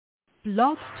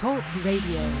Blog Talk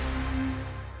Radio.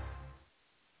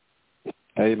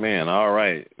 Amen. All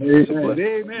right.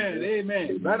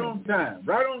 Amen. Right on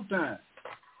time.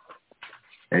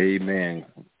 Amen.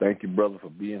 Thank you, brother,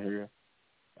 for being here.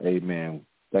 Amen.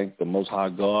 Thank the Most High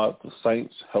God, the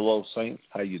saints. Hello, saints.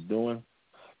 How you doing?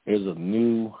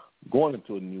 Going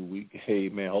into a new week.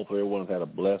 Amen. Hopefully everyone's had a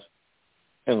blessed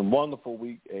and a wonderful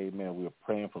week. Amen. We are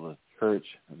praying for the church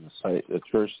and the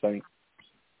church saints.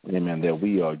 Amen. That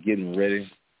we are getting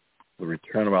ready for the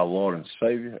return of our Lord and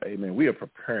Savior. Amen. We are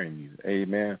preparing you.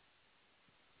 Amen.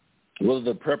 Whether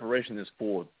the preparation is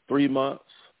for 3 months,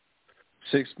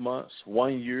 6 months,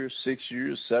 1 year, 6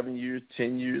 years, 7 years,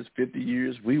 10 years, 50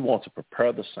 years, we want to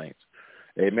prepare the saints.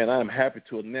 Amen. I am happy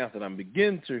to announce that I'm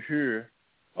beginning to hear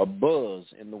a buzz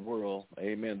in the world.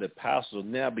 Amen. That pastors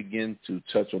now begin to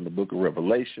touch on the book of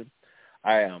Revelation.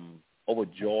 I am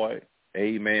overjoyed.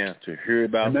 Amen. To hear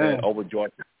about that.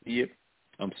 Overjoyed to see it.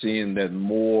 I'm seeing that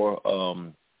more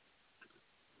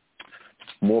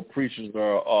preachers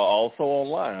are also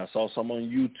online. I saw some on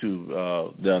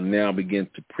YouTube. They'll now begin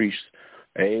to preach,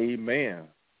 amen,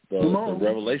 the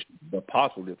Revelation, the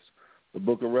Apocalypse, the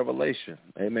book of Revelation.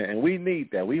 Amen. And we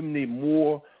need that. We need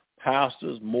more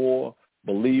pastors, more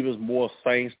believers, more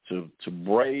saints to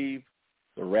brave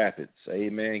the rapids.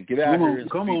 Amen. Get out here and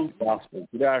speak the gospel.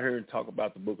 Get out here and talk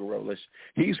about the book of Revelation.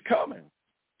 He's coming.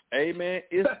 Amen.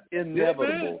 It's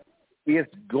inevitable. It's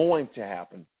going to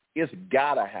happen. It's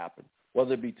got to happen.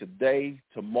 Whether it be today,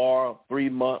 tomorrow, 3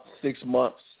 months, 6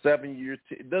 months, 7 years,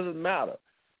 it doesn't matter.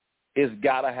 It's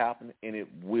got to happen, and it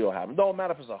will happen. It don't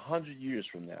matter if it's 100 years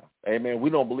from now. Amen. We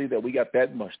don't believe that we got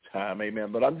that much time.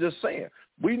 Amen. But I'm just saying,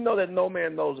 we know that no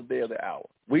man knows the day or the hour.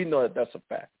 We know that that's a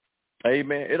fact.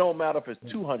 Amen. It don't matter if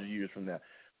it's 200 years from now.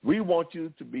 We want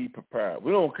you to be prepared.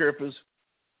 We don't care if it's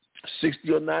 60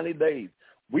 or 90 days.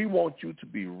 We want you to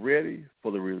be ready for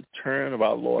the return of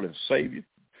our Lord and Savior.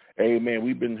 Amen.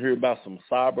 We've been hearing about some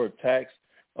cyber attacks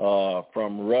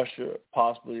from Russia,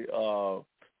 possibly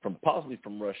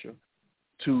from Russia,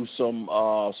 to some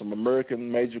American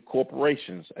major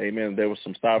corporations. Amen. There was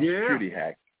some cybersecurity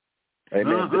hacks.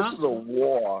 Amen. This is a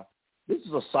war. This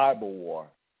is a cyber war.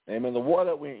 Amen. The war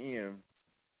that we're in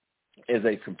is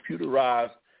a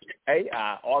computerized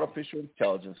AI, artificial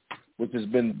intelligence, which has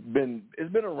been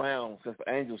around since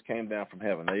the angels came down from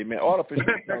heaven. Amen. Artificial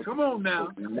intelligence. Come on now.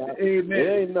 Amen.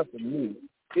 It ain't nothing new.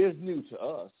 It's new to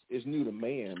us. It's new to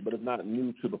man, but it's not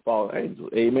new to the fallen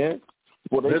angels. Amen.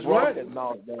 Well, they brought that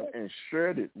knowledge down and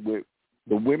shared it with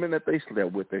the women that they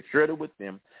slept with. They shared it with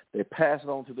them. They passed it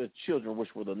on to their children,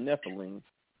 which were the Nephilim,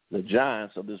 the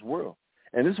giants of this world.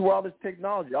 And this is where all this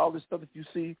technology, all this stuff that you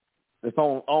see that's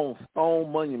on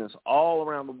stone monuments all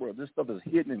around the world. This stuff is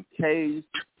hidden in caves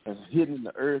and hidden in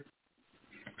the earth.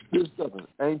 This stuff is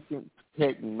ancient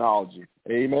technology.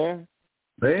 Amen.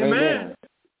 Amen.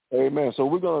 Amen. So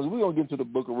we're gonna get to the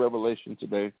book of Revelation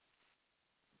today.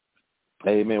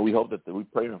 Amen. We hope that we're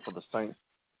praying for the saints.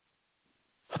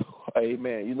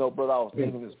 Amen. You know, brother, I was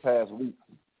thinking this past week.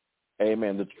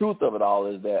 Amen. The truth of it all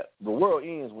is that the world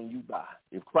ends when you die.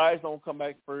 If Christ don't come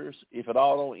back first, if it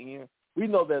all don't end, we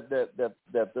know that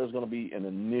there's going to be an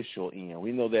initial end.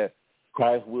 We know that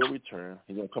Christ will return.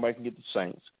 He's going to come back and get the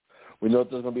saints. We know that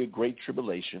there's going to be a great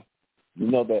tribulation. We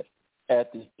know that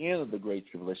at the end of the great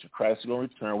tribulation, Christ is going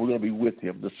to return. We're going to be with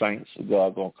him. The saints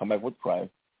are going to come back with Christ.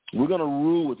 We're going to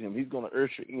rule with him. He's going to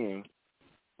usher in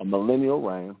a millennial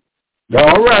reign.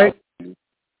 All right. In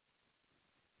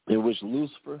which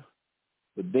Lucifer,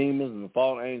 the demons, and the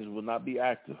fallen angels will not be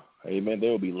active. Amen. They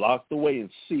will be locked away and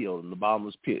sealed in the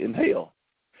bottomless pit in hell.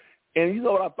 And you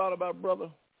know what I thought about, brother?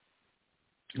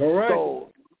 All right.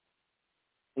 So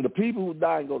the people who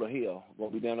die and go to hell will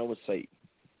be down there with Satan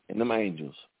and them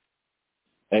angels.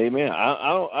 Amen.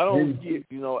 I don't get,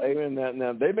 amen.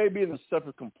 Now, they may be in a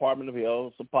separate compartment of hell.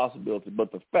 It's a possibility.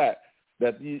 But the fact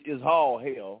that it's all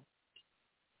hell,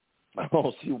 I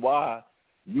don't see why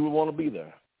you would want to be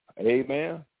there.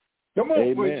 Amen. Come on,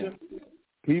 amen. preacher.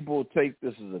 People take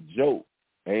this as a joke.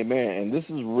 Amen. And this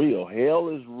is real. Hell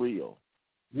is real.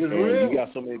 It's real. You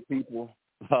got so many people,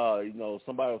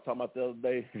 somebody was talking about the other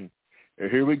day,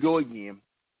 here we go again.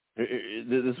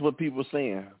 This is what people are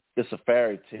saying. It's a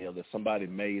fairy tale that somebody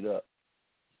made up.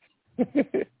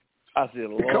 I said,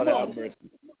 Lord have mercy.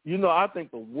 I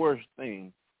think the worst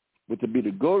thing would be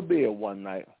to go to bed one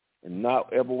night and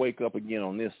not ever wake up again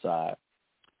on this side,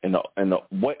 and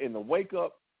wake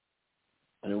up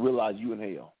and realize you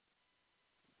in hell.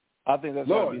 I think that's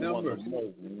going to be one of the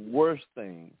most worst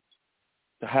things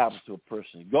to happen to a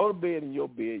person. Go to bed in your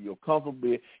bed, your comfortable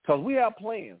bed, because we have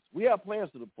plans. We have plans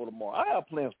for tomorrow. I have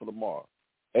plans for tomorrow.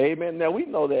 Amen. Now, we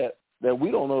know that that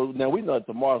we don't know. Now, we know that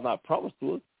tomorrow's not promised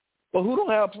to us, but who don't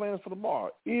have plans for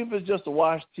tomorrow? Even if it's just to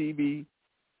watch TV,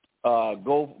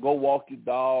 go walk your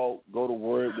dog, go to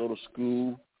work, go to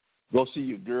school, go see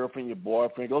your girlfriend, your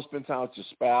boyfriend, go spend time with your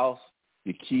spouse,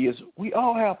 your kids. We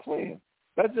all have plans.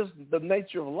 That's just the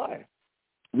nature of life.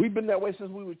 We've been that way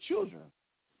since we were children.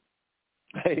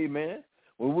 Amen.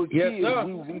 When we were kids,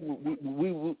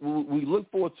 we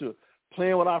look forward to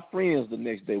playing with our friends the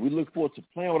next day. We look forward to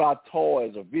playing with our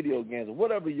toys or video games or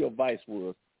whatever your vice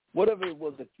was, whatever it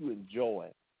was that you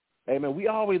enjoyed. Amen. We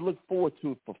always look forward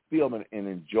to fulfillment and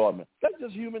enjoyment. That's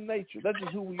just human nature. That's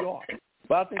just who we are.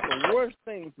 But I think the worst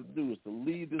thing to do is to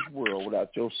leave this world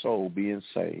without your soul being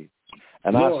saved.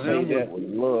 And I say that with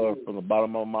love from the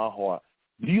bottom of my heart.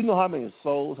 Do you know how many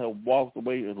souls have walked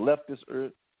away and left this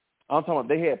earth? I'm talking about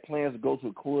they had plans to go to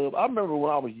a club. I remember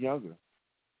when I was younger.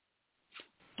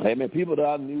 Amen. People that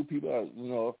I knew, people that,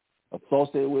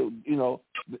 associated with, I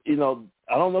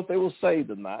don't know if they were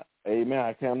saved or not.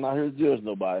 Amen. I'm not here to judge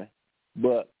nobody.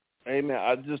 But, amen,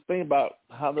 I just think about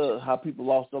how people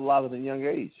lost their lives at a young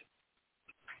age.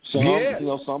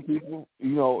 Some people,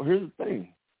 here's the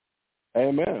thing.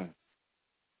 Amen.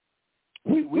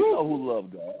 We know who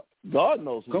love God. God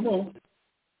knows who. Come on.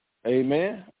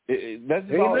 Amen. That's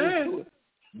just all there is to it.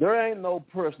 There ain't no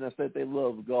person that said they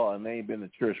love God and they ain't been to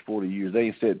church 40 years. They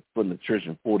ain't set foot in the church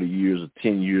in 40 years or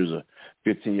 10 years or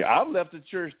 15 years. I've left the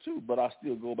church too, but I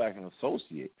still go back and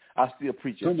associate. I still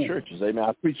preach at churches. Amen.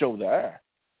 I preach over the air.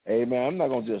 Amen. I'm not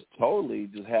going to just totally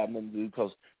just have nothing to do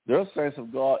because there are saints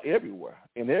of God everywhere,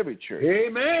 in every church.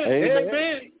 Amen.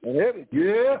 Amen. In every church.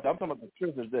 Yeah. I'm talking about the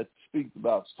churches that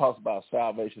talks about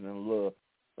salvation and love.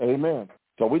 Amen.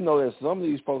 So we know that some of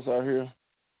these folks out here,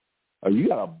 you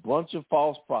got a bunch of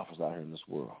false prophets out here in this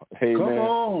world. Amen. Come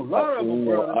on. Lord of them,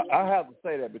 brother. I have to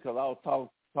say that because I was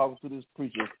talking to this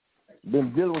preacher,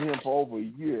 been dealing with him for over a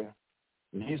year,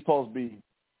 and he's supposed to be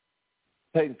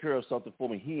taking care of something for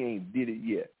me. He ain't did it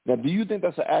yet. Now, do you think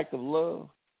that's an act of love?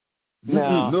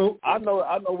 Now, no. I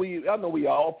know we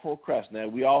all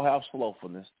procrastinate. We all have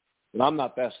slothfulness, and I'm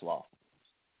not that slothful.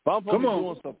 If I'm supposed to be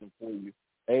doing something for you,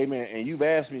 amen, and you've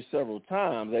asked me several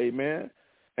times, amen,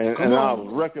 and I was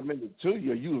recommended to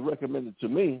you, you was recommended to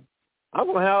me, I'm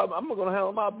gonna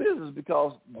handle my business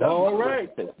because that's all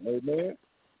right, amen.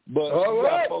 But you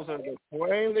got folks that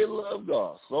claim they love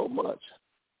God so much,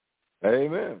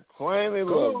 amen, claim they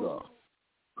love God.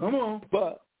 Come on,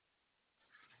 but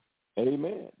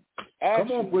amen.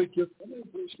 Action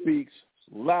speaks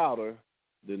louder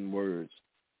than words.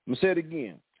 I'm gonna say it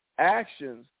again.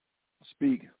 Actions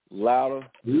speak louder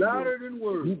than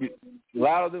words.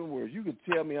 Louder than words. You can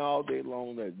tell me all day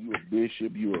long that you're a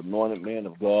bishop, you're an anointed man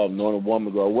of God, anointed woman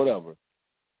of God, whatever.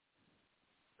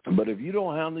 But if you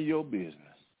don't handle your business,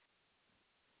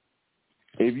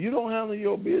 come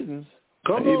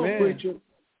on, preacher.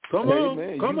 Come on.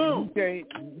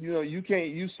 You can't.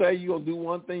 You say you're gonna do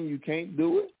one thing, you can't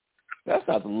do it. That's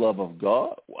not the love of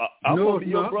God. I'm going to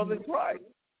be your brother in Christ.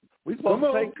 We're supposed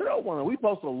to take care of one another. We're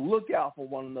supposed to look out for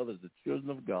one another as the children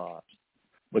of God.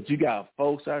 But you got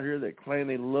folks out here that claim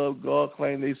they love God,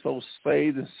 claim they so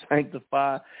saved and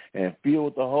sanctified and filled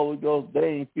with the Holy Ghost. They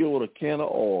ain't filled with a can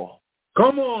of oil.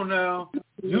 Come on now.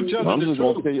 You tell I'm the just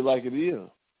going to tell you like it is.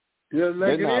 Yeah,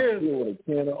 like They're not filled with a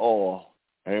can of oil.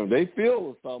 And they filled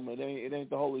with something. It ain't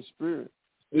the Holy Spirit.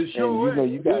 It sure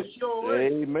and, you got, is.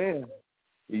 Amen.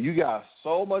 You got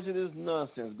so much of this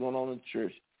nonsense going on in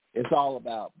church. It's all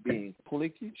about being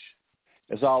cliquish.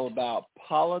 It's all about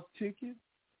politicking.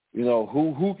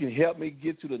 Who can help me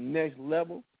get to the next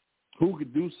level? Who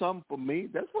can do something for me?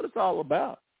 That's what it's all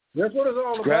about. That's what it's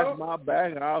all Scratch about. my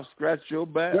back and I'll scratch your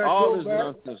back.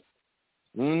 Nonsense.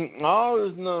 All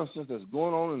this nonsense that's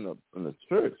going on in the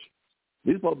church.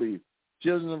 These supposed to be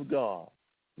children of God,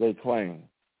 they claim.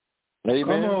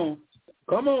 Amen.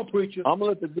 Come on, preacher. I'm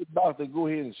going to let the good doctor go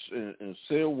ahead and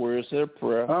say a word, say a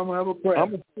prayer. I'm going to have a prayer.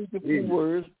 I'm going to speak a few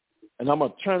words, and I'm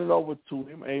going to turn it over to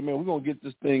him. Amen. We're going to get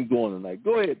this thing going tonight.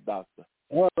 Go ahead, doctor.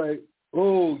 All right.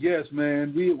 Oh, yes,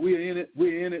 man. We're in it.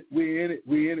 We're in it.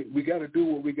 We got to do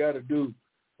what we got to do.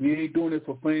 We ain't doing it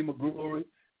for fame or glory.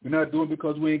 We're not doing it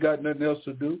because we ain't got nothing else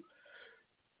to do.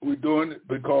 We're doing it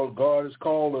because God has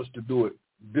called us to do it.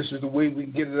 This is the way we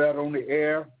can get it out on the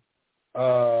air.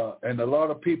 And a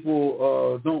lot of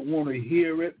people don't want to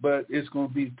hear it, but it's going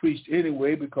to be preached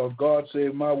anyway because God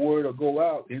said my word will go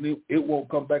out and it won't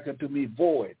come back unto me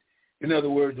void. In other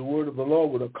words, the word of the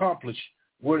Lord will accomplish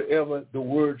whatever the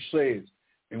word says.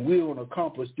 And we're going to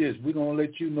accomplish this. We're going to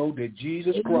let you know that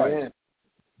Jesus Christ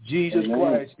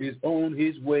is on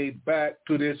his way back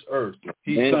to this earth.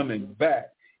 He's coming back.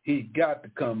 He got to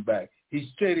come back.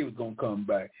 He said he was going to come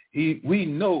back. We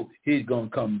know he's going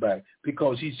to come back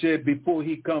because he said before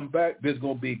he come back, there's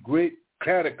going to be great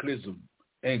cataclysm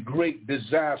and great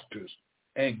disasters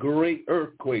and great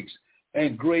earthquakes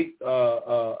and great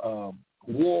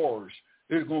wars.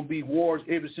 There's going to be wars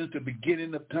ever since the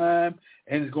beginning of time,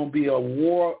 and it's going to be a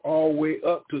war all the way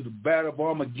up to the Battle of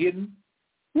Armageddon.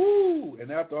 Woo!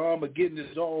 And after Armageddon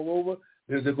is all over,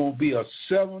 there's going to be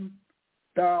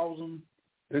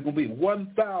there's going to be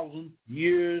 1,000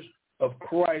 years of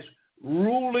Christ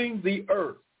ruling the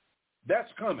earth. That's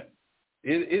coming.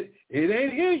 It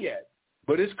ain't here yet,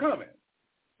 but it's coming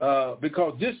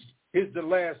because this is the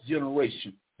last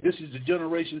generation. This is the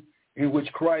generation in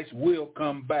which Christ will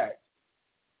come back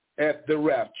at the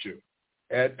rapture.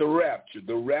 At the rapture.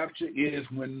 The rapture is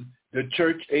when the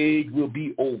church age will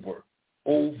be over.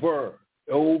 Over.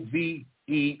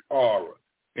 O-V-E-R.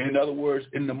 In other words,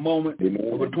 in the moment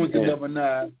of a twinkling of an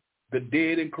eye, the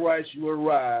dead in Christ will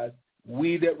rise.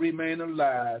 We that remain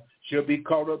alive shall be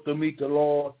caught up to meet the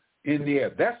Lord in the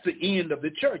air. That's the end of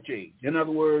the church age. In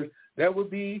other words, that would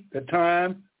be the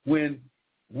time when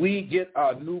we get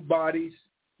our new bodies.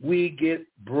 We get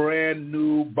brand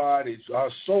new bodies.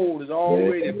 Our soul is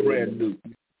already brand new.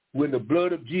 When the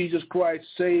blood of Jesus Christ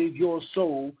saved your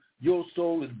soul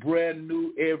is brand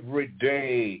new every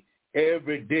day.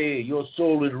 Every day your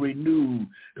soul is renewed.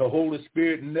 The Holy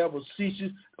Spirit never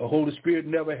ceases. The Holy Spirit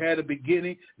never had a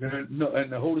beginning, and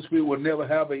the Holy Spirit will never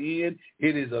have an end.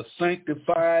 It is a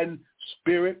sanctifying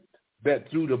spirit that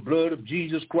through the blood of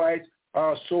Jesus Christ,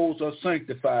 our souls are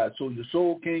sanctified. So your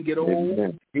soul can't get old.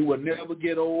 Amen. It will never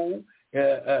get old.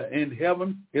 In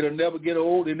heaven, it'll never get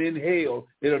old, and in hell,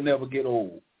 it'll never get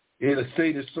old. It'll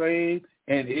stay the same,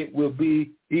 and it will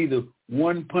be either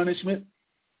one punishment.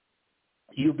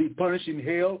 You'll be punished in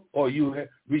hell, or you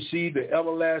receive the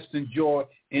everlasting joy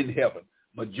in heaven.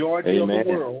 Majority Amen. Of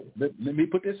the world, let me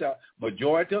put this out,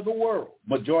 majority of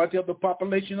the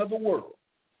population of the world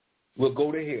will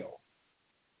go to hell.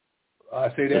 I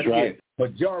say that again. Right.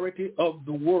 Majority of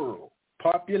the world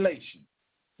population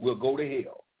will go to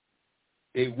hell.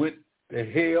 It went to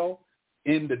hell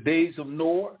in the days of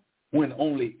Noah when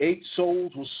only 8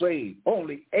 souls were saved.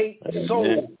 Only 8 Amen.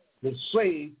 Souls were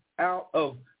saved out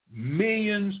of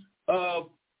millions of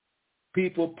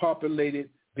people populated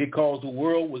because the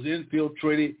world was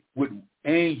infiltrated with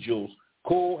angels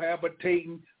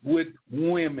cohabitating with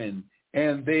women,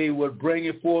 and they were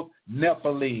bringing forth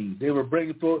Nephilim. They were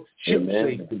bringing forth ship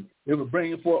safety. They were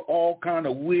bringing forth all kind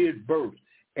of weird births.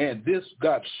 And this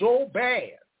got so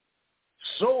bad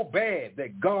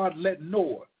that God let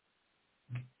Noah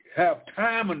have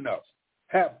time enough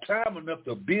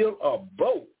to build a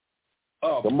boat.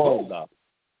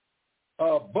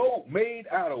 A boat made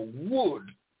out of wood,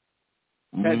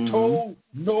 and told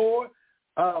Noah,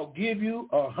 I'll give you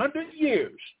 100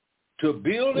 years to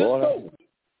build this boat.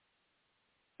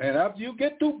 And after you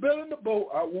get through building the boat,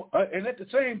 and at the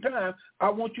same time, I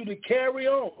want you to carry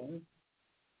on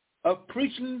of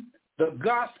preaching the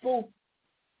gospel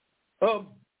of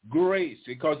grace,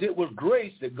 because it was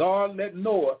grace that God let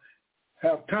Noah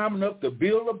have time enough to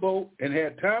build a boat and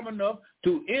had time enough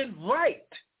to invite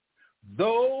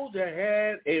those that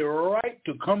had a right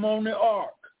to come on the ark.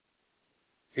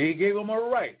 He gave them a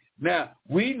right. Now,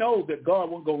 we know that God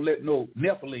wasn't going to let no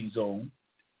Nephilims on,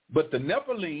 but the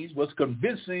Nephilims was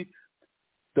convincing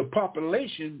the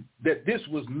population that this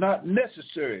was not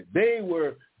necessary. They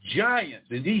were giants,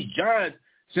 and these giants,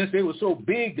 since they were so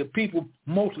big, the people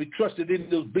mostly trusted in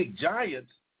those big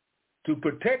giants to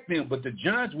protect them, but the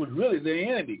giants was really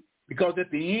their enemy, because at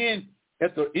the end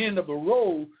of the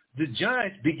road, the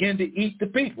giants began to eat the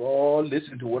people. Oh,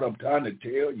 listen to what I'm trying to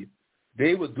tell you.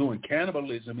 They were doing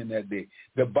cannibalism in that day.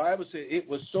 The Bible said it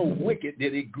was so wicked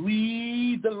that it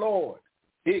grieved the Lord.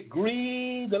 It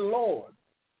grieved the Lord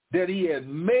that he had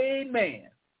made man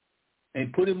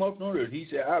and put him up on earth. He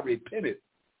said, I repented.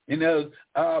 In other words,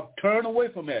 I'll turn away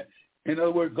from that. In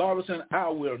other words, God was saying, I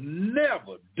will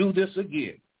never do this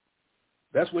again.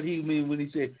 That's what he means when he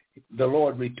said the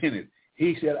Lord repented.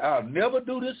 He said, I'll never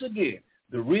do this again.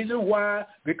 The reason why,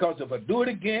 because if I do it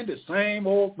again, the same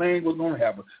old thing was going to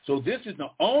happen. So this is the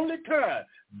only time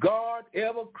God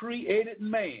ever created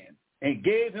man and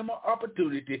gave him an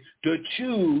opportunity to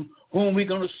choose whom we're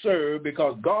going to serve,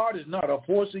 because God is not a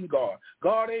forcing God.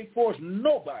 God ain't forcing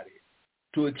nobody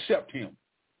to accept him.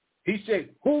 He said,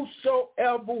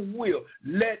 whosoever will,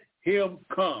 let him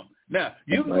come. Now,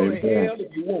 you can go to hell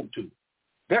if you want to.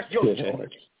 That's your choice.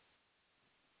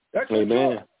 That's your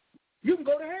choice. You can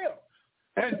go to hell.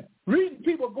 And the reason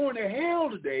people are going to hell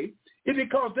today is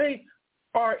because they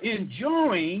are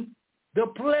enjoying the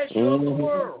pleasure of the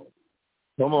world.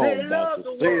 Come on,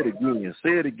 Doctor. Say it again.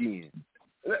 Say it again.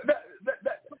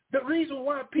 The reason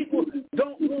why people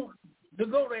don't want to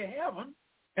go to heaven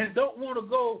and don't want to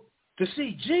go to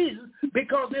see Jesus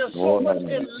because they're so much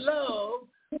in love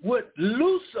with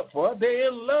Lucifer. They're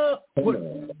in love with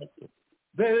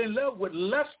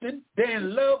lusting. They're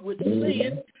in love with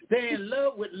sin. They're in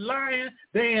love with lying.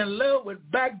 They're in love with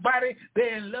backbiting.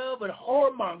 They're in love with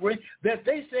whoremongering that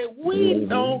they say, we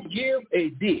don't give a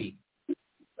dig.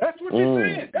 That's what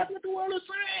they're saying. That's what the world is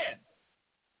saying.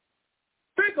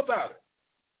 Think about it.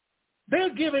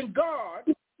 They're giving God,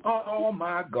 oh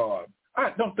my God,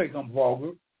 I don't think I'm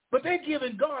vulgar, but they're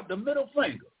giving God the middle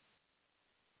finger.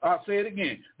 I'll say it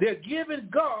again. They're giving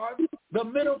God the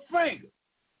middle finger.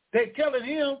 They're telling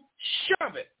him,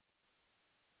 shove it.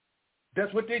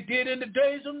 That's what they did in the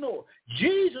days of Noah.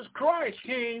 Jesus Christ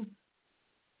came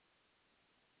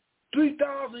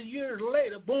 3,000 years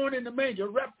later, born in the manger,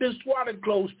 wrapped in swaddling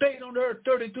clothes, stayed on the earth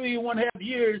 33.5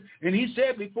 years, and he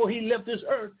said before he left this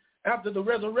earth, after the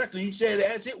resurrection, he said,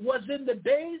 as it was in the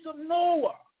days of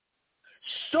Noah,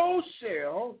 so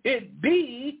shall it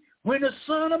be when the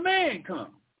Son of Man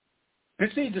comes.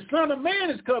 And see, the Son of Man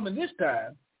is coming this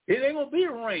time. It ain't going to be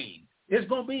rain. It's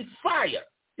going to be fire.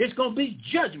 It's going to be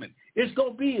judgment. It's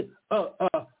going to be a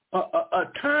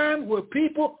time where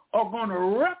people are going to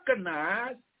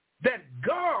recognize that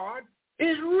God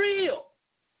is real.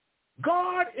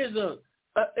 God is a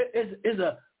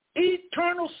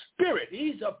eternal spirit.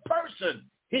 He's a person.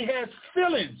 He has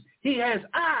feelings. He has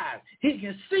eyes. He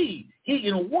can see. He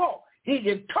can walk. He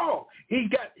can talk. He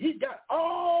got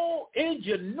all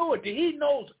ingenuity. He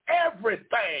knows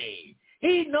everything.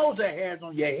 He knows the hairs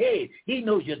on your head. He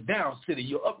knows your down sitting,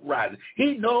 your uprising.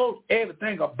 He knows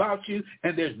everything about you,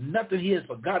 and there's nothing he has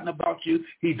forgotten about you.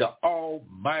 He's the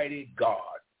almighty God.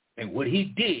 And what he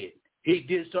did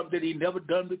something that he never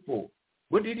done before.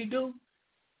 What did he do?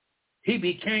 He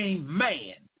became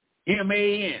man,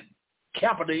 M-A-N,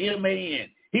 capital M-A-N.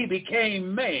 He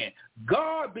became man.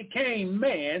 God became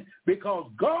man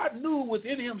because God knew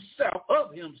within himself,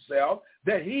 of himself,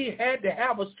 that he had to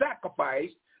have a sacrifice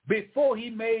before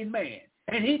he made man.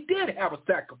 And he did have a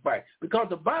sacrifice because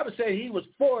the Bible said he was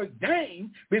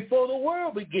foreordained before the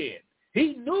world began.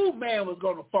 He knew man was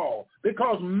going to fall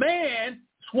because man,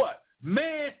 what?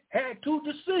 Man had two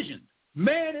decisions.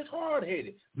 Man is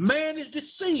hard-headed. Man is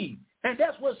deceived. And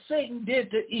that's what Satan did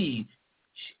to Eve.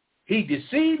 He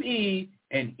deceived Eve,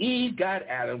 and Eve got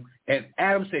Adam. And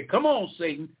Adam said, come on,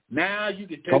 Satan. Now you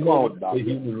can take over the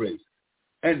human race.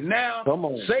 And now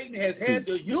Satan has had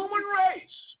the human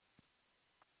race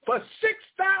for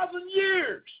 6,000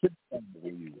 years.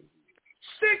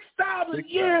 6,000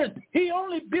 years. He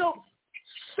only built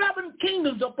 7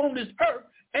 kingdoms upon this earth,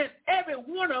 and every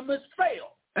one of them has failed.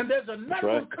 And there's another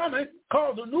one coming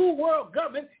called the New World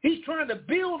Government. He's trying to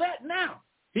build that now.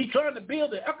 He's trying to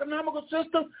build the economical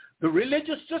system, the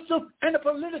religious system, and the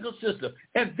political system.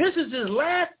 And this is his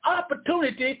last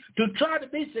opportunity to try to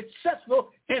be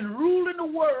successful in ruling the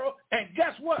world. And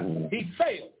guess what? He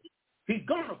failed. He's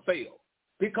going to fail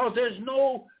because there's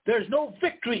no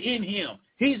victory in him.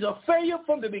 He's a failure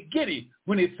from the beginning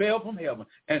when he fell from heaven.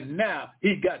 And now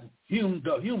he's got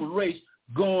the human race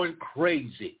going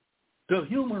crazy. The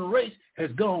human race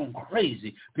has gone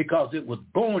crazy because it was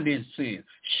born in sin,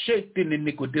 shaped in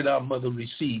iniquity that our mother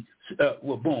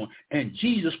were born. And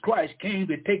Jesus Christ came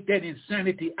to take that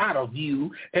insanity out of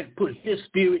you and put his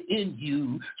spirit in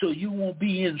you so you won't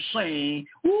be insane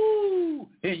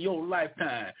in your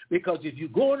lifetime. Because if you're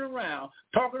going around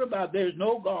talking about there's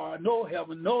no God, no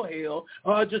heaven, no hell,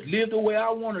 just live the way I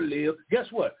want to live, guess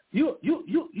what? You're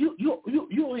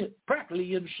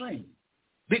practically insane.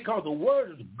 Because the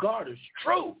word of God is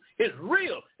true. It's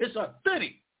real. It's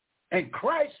authentic. And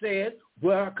Christ said,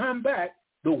 when I come back,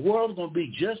 the world's going to be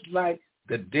just like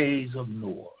the days of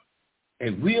Noah.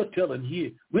 And we're telling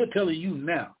you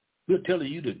now. We're telling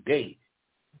you today.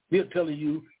 We're telling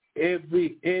you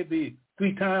every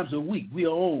 3 times a week. We are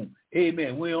on,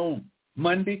 amen, we're on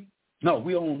Monday. No,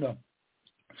 we're on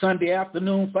Sunday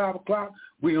afternoon, 5 o'clock.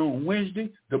 We're on Wednesday.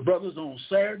 The brothers on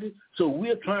Saturday. So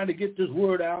we're trying to get this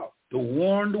word out to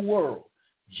warn the world.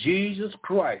 Jesus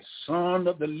Christ, Son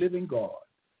of the living God,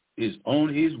 is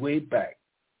on his way back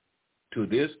to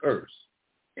this earth.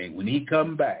 And when he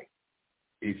come back,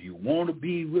 if you want to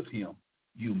be with him,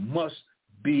 you must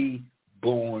be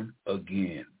born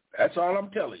again. That's all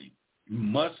I'm telling you. You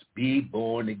must be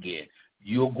born again.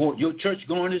 Your church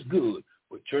going is good,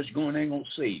 but church going ain't going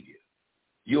to save you.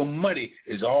 Your money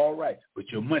is all right, but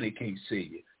your money can't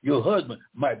save you. Your husband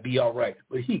might be all right,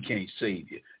 but he can't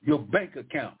save you. Your bank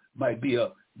account might be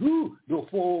your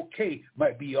 401k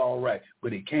might be all right,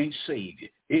 but it can't save you.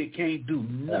 It can't do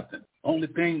nothing. Only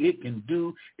thing it can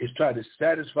do is try to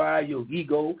satisfy your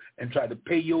ego and try to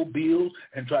pay your bills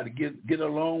and try to get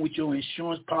along with your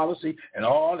insurance policy and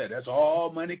all that. That's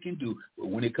all money can do. But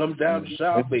when it comes down to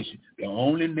salvation, the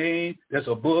only name that's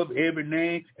above every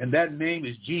name, and that name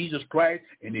is Jesus Christ.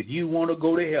 And if you want to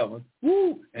go to heaven,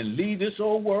 and leave this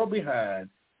old world behind,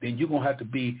 then you're going to have to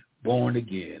be born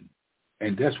again.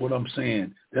 And that's what I'm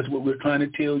saying. That's what we're trying to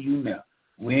tell you now.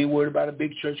 We ain't worried about a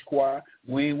big church choir.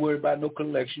 We ain't worried about no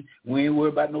collection. We ain't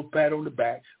worried about no pat on the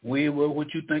back. We ain't worried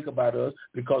what you think about us,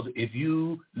 because if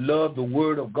you love the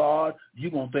word of God,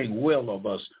 you're going to think well of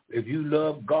us. If you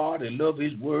love God and love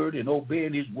his word and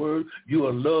obeying his word, you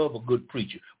will love a good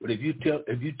preacher. But if you're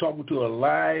talking to a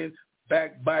lying,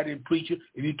 backbiting preacher,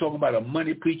 if you're talking about a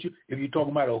money preacher, if you're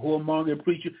talking about a whoremongering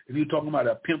preacher, if you're talking about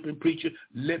a pimping preacher,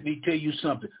 let me tell you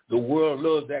something. The world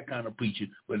loves that kind of preacher.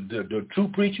 But the true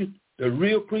preacher, the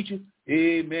real preacher,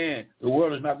 amen, the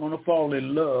world is not going to fall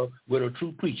in love with a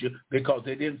true preacher, because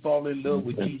they didn't fall in love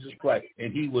with Jesus Christ.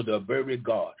 And he was a very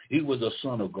God. He was a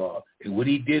son of God. And what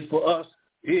he did for us,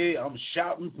 I'm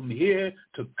shouting from here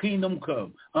to kingdom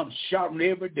come. I'm shouting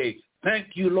every day. Thank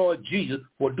you, Lord Jesus,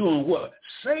 for doing what?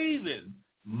 Saving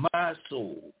my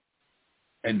soul.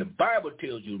 And the Bible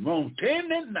tells you, Romans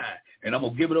 10:9, and I'm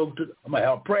going to give it over to, I'm going to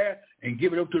have prayer and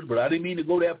give it over to, but I didn't mean to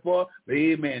go that far, but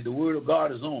amen, the word of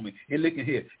God is on me. And look at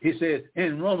here. It says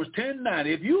in Romans 10:9,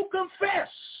 if you confess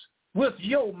with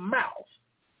your mouth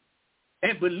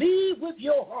and believe with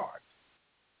your heart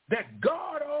that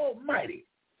God Almighty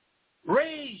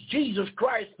raised Jesus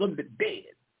Christ from the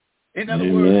dead, in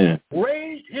other words,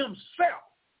 raised himself,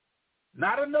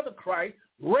 not another Christ,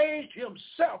 raised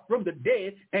himself from the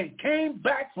dead and came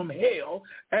back from hell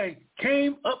and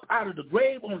came up out of the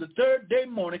grave on the third day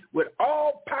morning with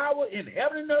all power in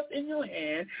heaven and earth in your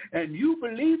hand, and you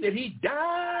believe that he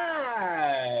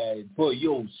died for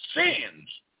your sins,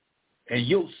 and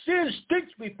your sin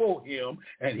stinks before him,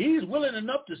 and he's willing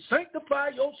enough to sanctify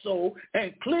your soul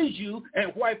and cleanse you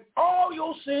and wipe all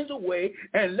your sins away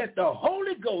and let the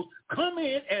Holy Ghost come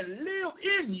in and live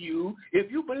in you. If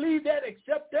you believe that,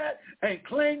 accept that, and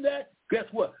claim that, guess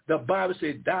what? The Bible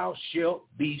says, thou shalt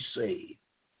be saved.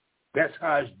 That's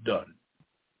how it's done.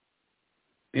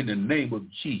 In the name of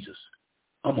Jesus,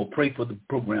 I'm going to pray for the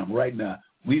program right now.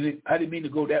 I didn't mean to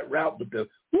go that route, but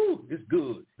it's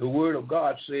good. The word of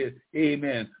God says,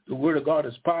 amen. The word of God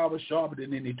is powerful, sharper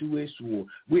than any two-edged sword.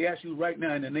 We ask you right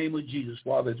now in the name of Jesus,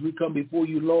 Father, as we come before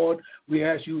you, Lord, we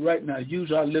ask you right now,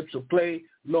 use our lips of clay.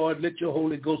 Lord, let your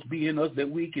Holy Ghost be in us that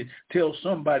we can tell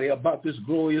somebody about this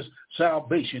glorious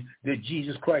salvation that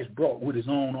Jesus Christ brought with his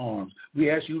own arms.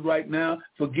 We ask you right now,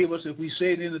 forgive us if we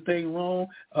said anything wrong.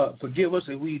 Forgive us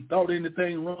if we thought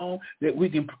anything wrong, that we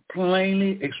can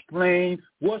plainly explain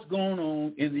what's going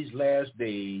on in these last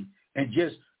days and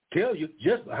just tell you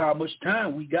just how much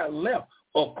time we got left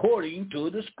according to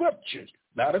the scriptures,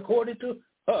 not according to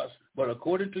us, but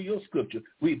according to your scripture.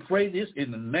 We pray this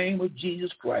in the name of Jesus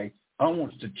Christ. I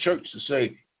want the church to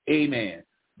say amen.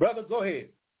 Brother, go ahead.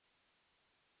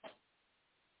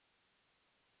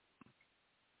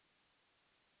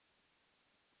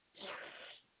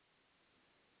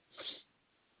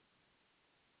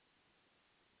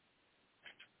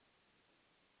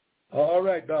 All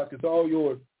right, Doc, it's all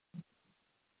yours.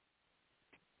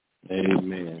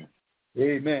 Amen.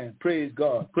 Amen. Praise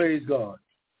God. Praise God.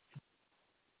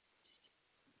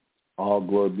 All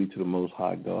glory be to the Most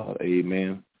High God.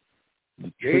 Amen.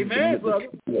 Amen, brother.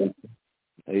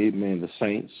 Amen. The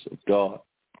saints of God.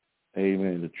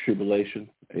 Amen. The tribulation.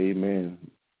 Amen.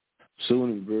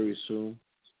 Soon and very soon,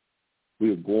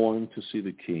 we are going to see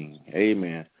the King.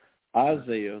 Amen.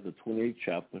 Isaiah, the 28th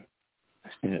chapter,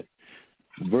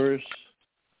 verse,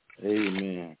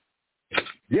 amen.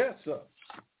 Yes, sir.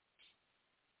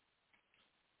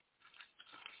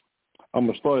 I'm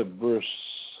going to start at verse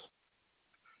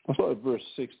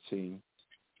 16.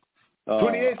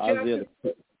 28th chapter?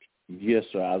 Yes,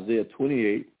 sir. Isaiah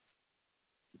 28.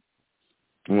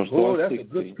 I'm going to start at that's 16.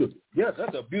 A good scripture. Yes,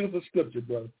 that's a beautiful scripture,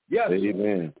 brother. Yes.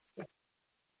 Amen.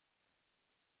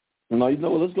 No, you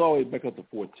know what? Let's go all the way back up to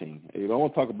 14. I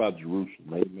want to talk about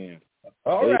Jerusalem. Amen.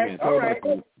 All right.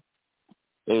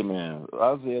 Amen.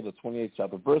 Isaiah, the 28th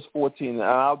chapter, verse 14, and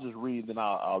I'll just read, then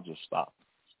I'll just stop.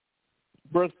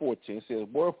 Verse 14 says,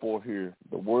 wherefore hear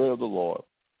the word of the Lord,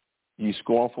 ye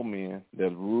scornful men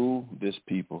that rule this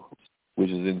people, which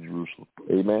is in Jerusalem.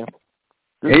 Amen.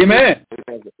 Amen.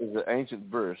 It's an ancient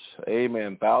verse.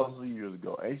 Amen. Thousands of years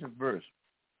ago. Ancient verse.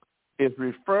 It's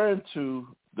referring to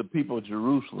the people of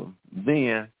Jerusalem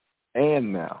then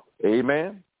and now.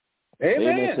 Amen.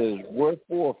 Amen. It says,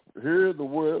 wherefore, hear the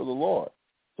word of the Lord.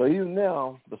 So even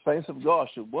now, the saints of God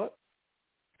should what?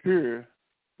 Hear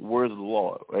the words of the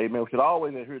Lord. Amen. We should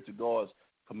always adhere to God's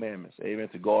commandments. Amen.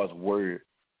 To God's word.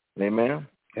 Amen.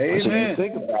 Amen. So you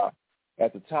think about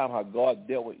at the time how God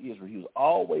dealt with Israel. He was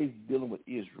always dealing with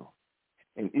Israel.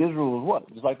 And Israel was what?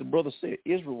 Just like the brother said,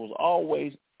 Israel was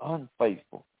always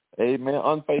unfaithful. Amen.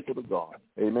 Unfaithful to God.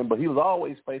 Amen. But he was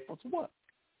always faithful to what?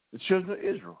 The children of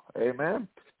Israel. Amen.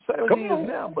 Same as he is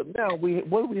now. But now,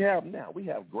 what do we have now? We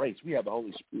have grace. We have the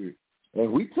Holy Spirit.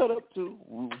 And we cut up too.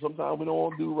 Sometimes we don't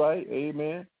want to do right.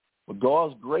 Amen. But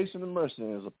God's grace and mercy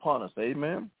is upon us.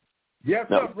 Amen. Yes,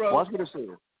 now, sir, brother. Watch what it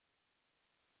says.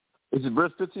 It's in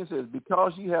verse 15 says,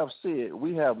 because you have said,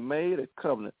 we have made a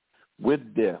covenant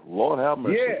with death. Lord have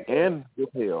mercy. Yeah. And with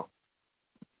hell.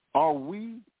 Are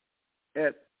we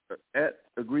at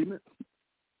agreement?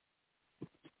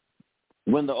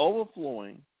 When the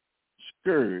overflowing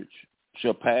scourge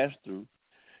shall pass through,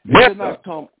 it shall not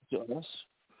come to us,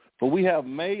 for we have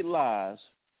made lies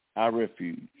our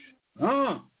refuge.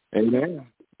 Amen.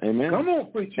 Amen. Come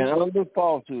on, preacher. And under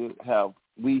falsehood have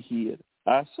we hid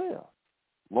ourselves.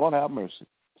 Lord have mercy.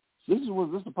 This is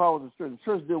the problem with the church. The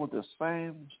church deal with the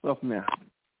same stuff now.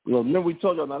 Remember we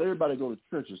told you not everybody go to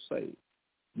church is saved,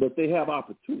 but they have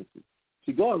opportunity.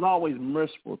 See, God is always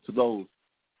merciful to those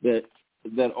that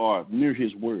are near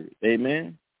His word.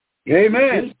 Amen.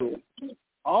 Amen. Israel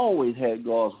always had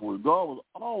God's word. God was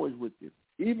always with them.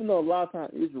 Even though a lot of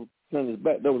times Israel turned his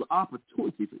back, there was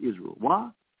opportunity for Israel. Why?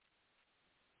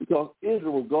 Because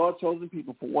Israel was God's chosen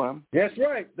people for one. That's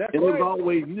right. That's and right. And it was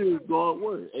always near God's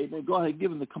word. Amen. God had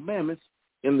given the commandments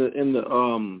the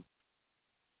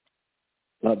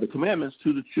commandments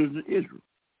to the children of Israel.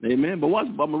 Amen. But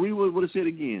I'm going to read what it said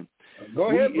again. Go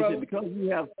ahead, brother. Because we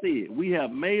have said, we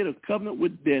have made a covenant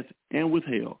with death and with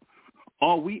hell.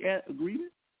 Are we at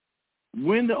agreement?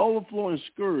 When the overflowing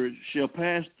scourge shall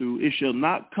pass through, it shall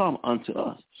not come unto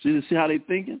us. See how they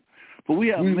thinking? For we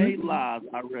have made lies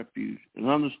our refuge, and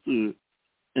understood,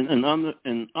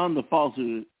 and under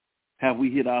falsehood have we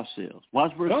hid ourselves.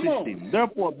 Watch verse 16.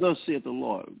 Therefore, thus saith the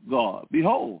Lord God,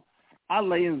 behold, I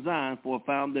lay in Zion for a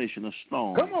foundation, a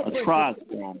stone, a tried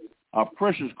stone, a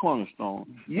precious cornerstone,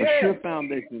 a sure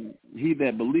foundation. He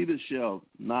that believeth shall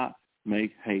not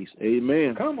make haste.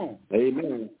 Amen. Come on.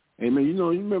 Amen. Amen. You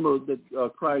remember that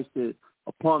Christ said,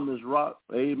 upon this rock,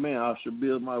 amen, I shall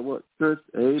build my what? Church.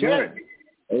 Amen. Church.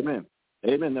 Amen.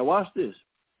 Amen. Now watch this.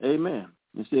 Amen.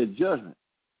 It said judgment.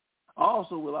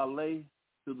 Also will I lay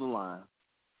to the line,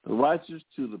 the righteous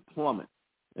to the plummet.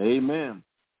 Amen.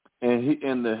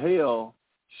 And the hell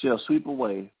shall sweep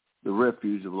away the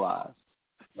refuge of lies.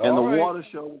 And the water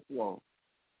shall overflow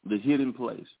the hidden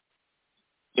place.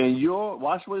 And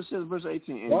watch what it says, verse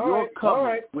 18. And your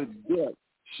covenant with death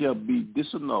shall be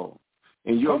disannulled,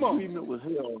 and your agreement with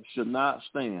hell shall not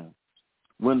stand.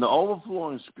 When the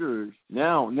overflowing scourge,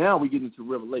 now we get into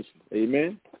Revelation.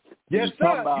 Amen. Yes,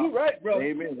 sir. You're right, brother.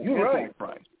 Amen. You're right.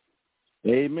 Antichrist.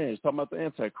 Amen. It's talking about the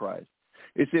Antichrist.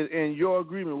 It says, and your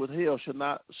agreement with hell shall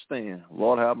not stand.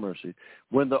 Lord have mercy.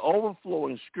 When the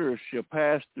overflowing scourge shall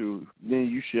pass through, then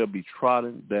you shall be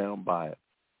trodden down by it.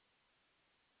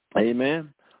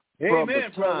 Amen. From the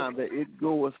time that it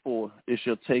goeth forth, it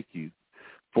shall take you.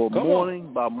 For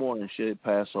morning by morning shall it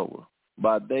pass over,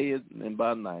 by day and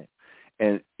by night.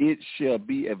 And it shall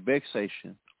be a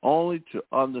vexation only to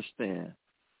understand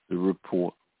the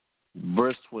report.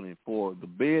 Verse 24, the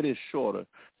bed is shorter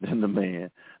than the man,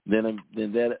 than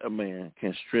that a man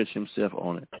can stretch himself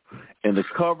on it. And the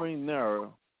covering narrower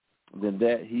than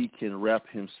that he can wrap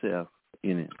himself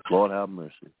in it. Lord have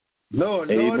mercy. Lord,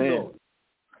 amen. Lord.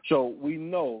 So we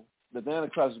know that the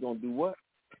Antichrist is going to do what?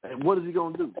 And what is he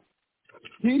going to do?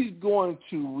 He's going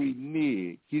to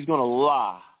renege. He's going to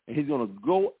lie. And he's going to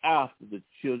go after the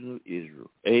children of Israel.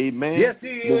 Amen. Yes, he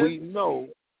is. But we know,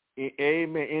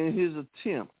 amen, in his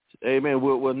attempt, amen,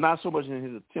 well, not so much in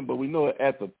his attempt, but we know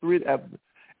at the 3.5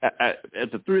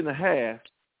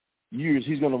 years,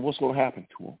 what's going to happen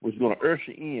to him? He's going to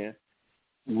usher in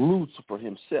Lucifer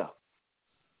himself.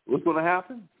 What's going to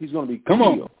happen? He's going to be killed. Come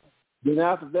on. Then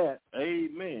after that,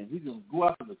 amen, he's going to go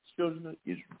after the children of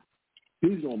Israel.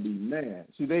 He's going to be mad.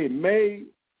 See, they made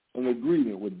an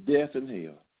agreement with death and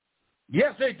hell.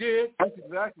 Yes, they did. That's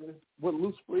exactly what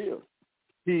Lucifer is.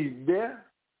 He's death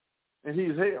and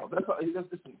he's hell. That's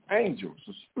just an angel. It's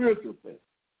a spiritual thing.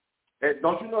 And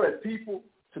don't you know that people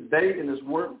today in this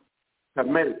world have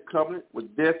made a covenant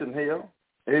with death and hell?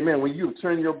 Amen. When you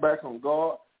turn your back on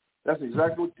God, that's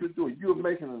exactly what you're doing. You're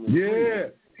making an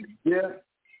agreement with death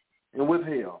and with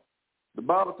hell. The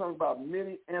Bible talks about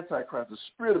many antichrists. The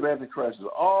spirit of Antichrist is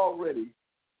already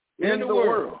in the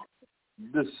world.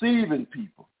 deceiving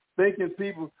people, thinking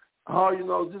people,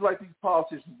 just like these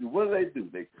politicians do. What do?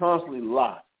 They constantly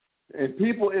lie. And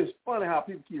people, it's funny how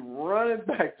people keep running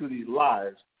back to these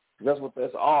lies. That's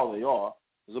all they are,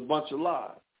 is a bunch of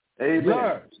lies. Amen.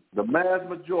 Yes. The mass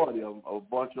majority of them are a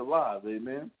bunch of lies.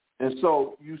 Amen. And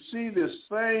so you see this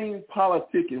same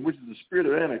politicking, which is the spirit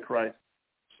of Antichrist,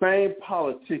 same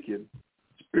politicking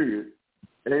spirit,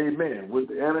 amen, with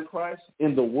the Antichrist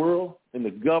in the world, in the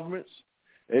governments.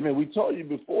 Amen. We told you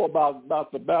before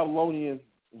about the Babylonian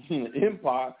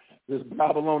empire, this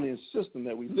Babylonian system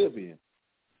that we live in.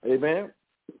 Amen.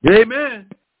 Amen.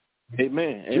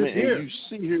 Amen. Amen. And you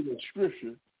see here in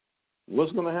Scripture,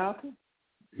 what's going to happen?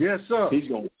 Yes, sir. He's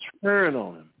going to turn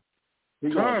on him.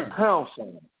 He's going to pounce on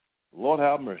him. Lord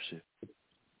have mercy.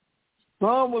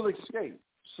 Some will escape.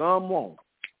 Some won't.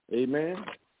 Amen.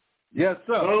 Yes,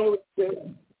 sir. Some will escape.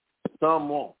 Some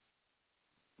won't.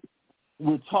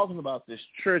 We're talking about this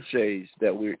church age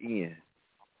that we're in,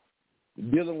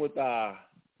 dealing with our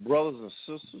brothers and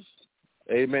sisters,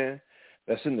 amen,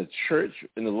 that's in the church,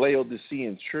 in the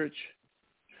Laodicean church.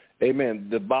 Amen.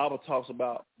 The Bible talks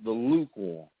about the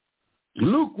lukewarm.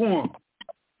 Lukewarm.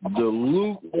 The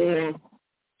lukewarm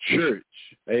church.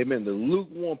 Amen. The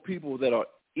lukewarm people that are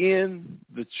in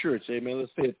the church. Amen.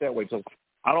 Let's say it that way. So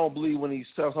I don't believe when he's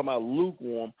talking about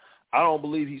lukewarm, I don't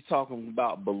believe he's talking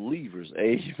about believers.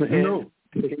 Amen. No.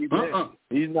 Amen.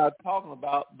 He's not talking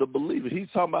about the believers. He's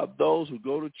talking about those who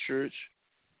go to church.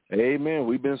 Amen.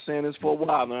 We've been saying this for a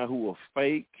while now, who are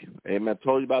fake. Amen. I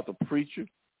told you about the preacher.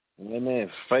 Amen.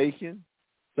 Faking.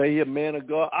 Say he's a man of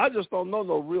God. I just don't know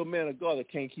no real man of God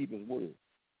that can't keep his word.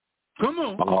 Come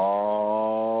on.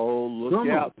 Oh, look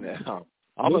out now.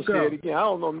 I'm going to say it again. I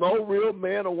don't know no real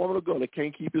man or woman of God that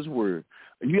can't keep his word.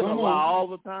 You going to lie all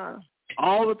the time?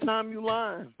 All the time you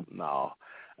lying? No.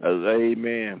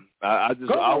 Amen. I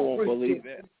won't believe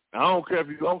that. I don't care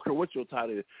what your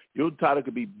title is. Your title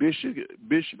could be bishop,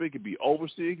 it could be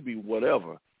overseer, it could be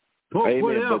whatever. Amen.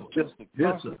 Whatever. But just the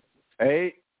yes, sir.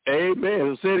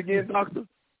 Amen. Say it again, doctor.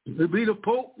 They be the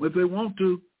Pope if they want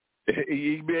to.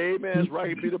 Amen. That's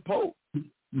right. Be the Pope.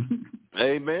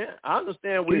 Amen. I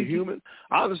understand we're human.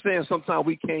 I understand sometimes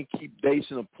we can't keep dates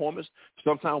and appointments.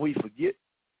 Sometimes we forget.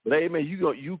 But amen,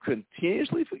 you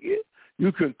continuously forget.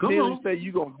 You continuously say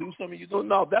you're going to do something you don't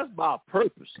know. That's by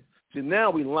purpose. See,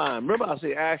 now we lying. Remember I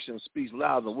say action speaks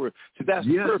louder than words. See, that's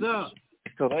purpose.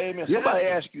 Because, amen, somebody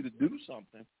asks you to do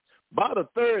something. By the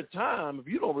third time, if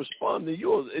you don't respond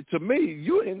to me,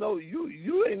 you ain't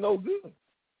no good.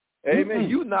 Amen.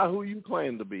 You're not who you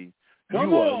claim to be.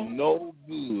 You are no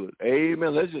good.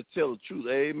 Amen. Let's just tell the truth.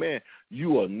 Amen.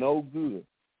 You are no good.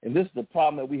 And this is the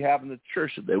problem that we have in the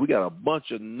church today. We got a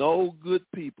bunch of no good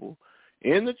people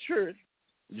in the church,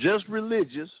 just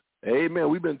religious. Amen.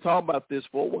 We've been talking about this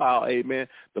for a while. Amen.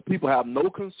 The people have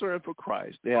no concern for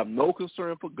Christ. They have no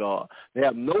concern for God. They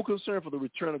have no concern for the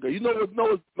return of God. You know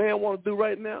what man want to do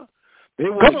right now? They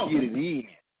want to get it in.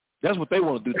 That's what they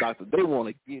want to do, doctor. They want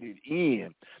to get it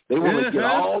in. They want to get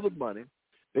all the money.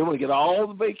 They want to get all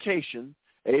the vacation.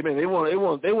 Amen. They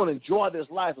want to enjoy this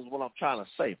life is what I'm trying to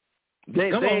say.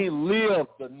 They ain't lived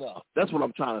enough. That's what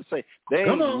I'm trying to say. They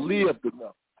ain't lived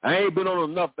enough. I ain't been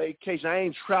on enough vacation. I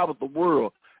ain't traveled the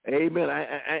world. Amen.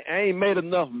 I ain't made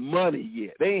enough money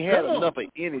yet. They ain't had enough of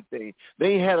anything.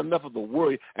 They ain't had enough of the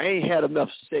world. I ain't had enough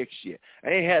sex yet. I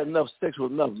ain't had enough sex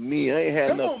with enough men. I ain't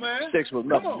had enough sex with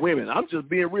enough women. I'm just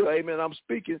being real. Amen. I'm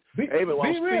speaking. Amen.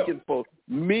 I'm speaking for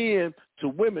men to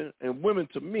women and women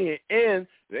to men and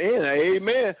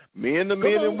amen. Men to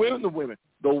men and women to women.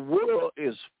 The world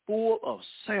is full of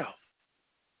self.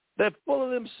 They're full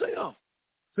of themselves.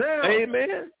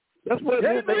 Amen. That's what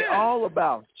they're all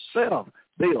about. Self.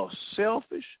 They are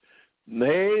selfish.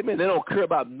 Amen. They don't care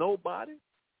about nobody.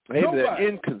 Amen. They're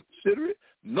inconsiderate.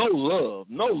 No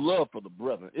love for the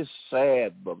brethren. It's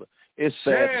sad, brother. It's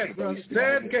sad.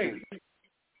 Sad case.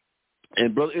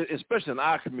 And brother, especially in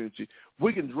our community,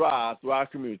 we can drive through our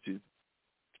community.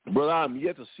 Brother, I'm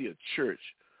yet to see a church,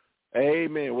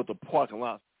 amen, with the parking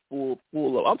lot full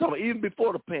of. I'm talking about even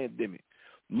before the pandemic.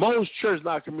 Most churches in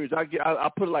our community, I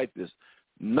put it like this: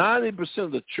 90%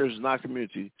 of the churches in our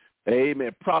community,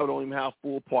 amen, probably don't even have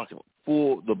full parking.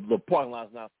 The parking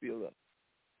lot's not filled up.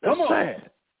 That's sad.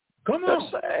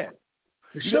 That's sad.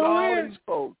 You got all these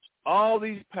folks, all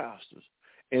these pastors,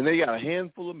 and they got a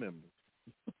handful of members.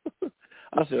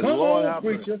 I said, Lord, have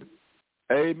mercy.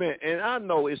 Amen. And I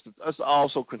know it's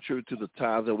also contributed to the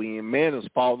times that we in. Man is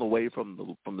falling away from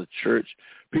the church.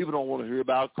 People don't want to hear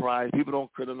about Christ. People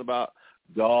don't care about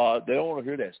God. They don't want to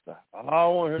hear that stuff. I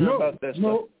don't want to hear about that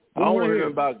stuff. I don't want to hear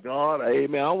about God.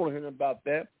 Amen. I don't want to hear about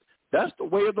that. That's the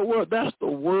way of the world. That's the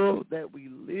world that we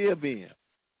live in.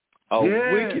 A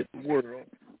wicked world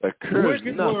that cares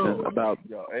nothing about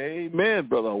God. Amen,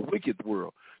 brother. A wicked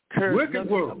world. Cares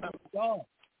nothing about God.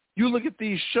 You look at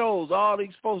these shows, all these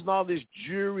folks and all this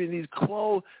jewelry and these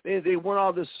clothes, they wear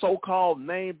all this so-called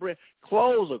name brand.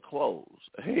 Clothes are clothes.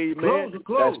 Amen. Clothes are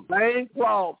clothes. That same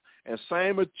cloth and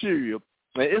same material.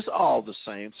 And it's all the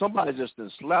same. Somebody just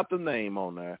done slapped a name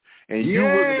on there. And you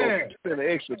wouldn't go spend an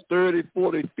extra $30,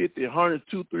 $40, $50, $100,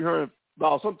 $200,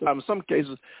 $300. Sometimes, in some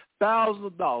cases, thousands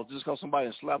of dollars just because somebody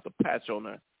slapped a patch on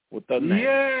there with their name.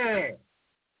 Yeah.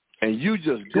 And you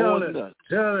just going nuts.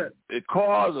 A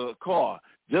car's a car.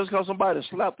 Just because somebody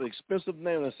slapped an expensive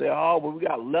name and say, oh, well, we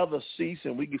got leather seats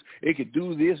and it could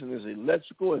do this and it's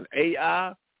electrical and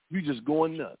AI, you just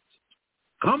going nuts.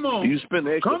 Come on. You spend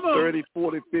an extra $30,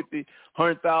 $40, $50,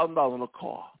 $100,000 on a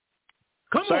car.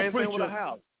 Same thing with a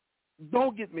house.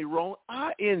 Don't get me wrong.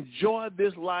 I enjoy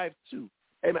this life too.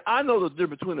 Amen. I know the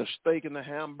difference between a steak and a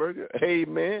hamburger.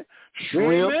 Amen.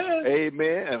 Shrimp.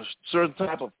 Amen. And a certain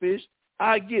type of fish.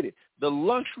 I get it. The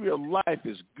luxury of life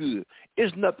is good.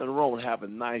 There's nothing wrong with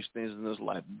having nice things in this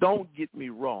life. Don't get me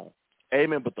wrong.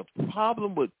 Amen. But the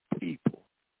problem with people,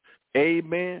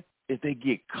 amen, is they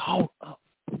get caught up.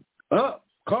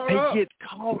 They get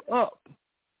caught up.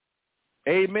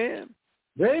 Amen.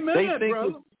 Amen,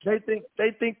 brother.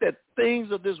 They think that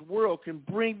things of this world can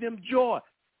bring them joy.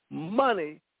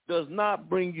 Money does not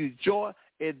bring you joy.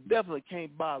 It definitely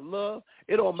can't buy love.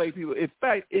 It don't make people. In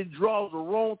fact, it draws the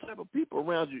wrong type of people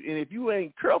around you. And if you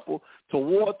ain't careful to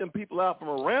ward them people out from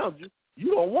around you,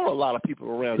 you don't want a lot of people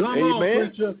around you.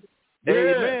 Amen.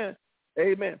 Amen.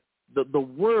 Amen. The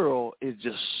world is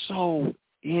just so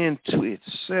into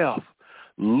itself.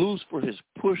 Lucifer has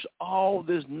pushed all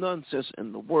this nonsense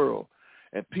in the world,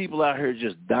 and people out here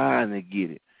just dying to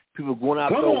get it. People going out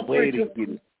their way to get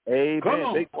it.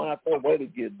 Amen. They going out their way to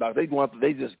get it, Doc. They going out.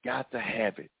 They just got to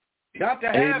have it. Got to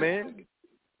have it.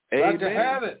 Got to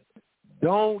have it.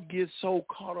 Don't get so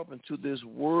caught up into this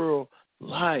world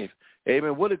life.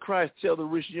 Amen. What did Christ tell the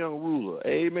rich young ruler?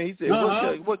 Amen. He said,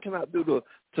 what can I do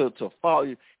to follow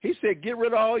you? He said, get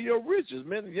rid of all your riches.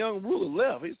 Man, the young ruler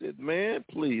left. He said, man,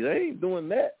 please, I ain't doing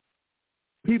that.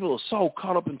 People are so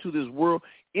caught up into this world.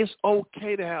 It's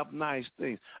okay to have nice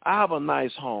things. I have a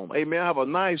nice home. Amen. I have a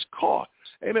nice car.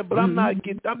 Amen. But I'm not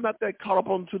that caught up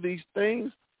onto these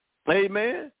things.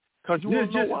 Amen. Because you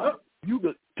want to know why? You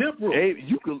could temporal.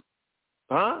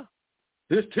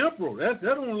 It's temporal. That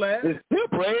don't last. It's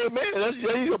temporal. Amen.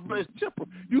 It's temporal.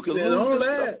 You can lose this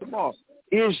stuff tomorrow.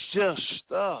 It's just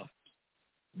stuff.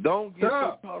 Don't get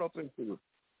so caught up into it.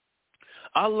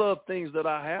 I love things that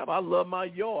I have. I love my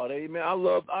yard. Amen. I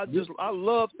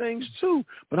love things too.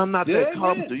 But I'm not that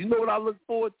caught up into. You know what I look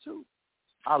forward to?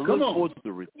 I look forward to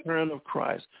the return of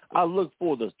Christ. I look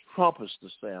for the trumpets to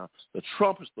sound, the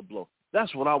trumpets to blow.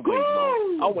 That's what I'm waiting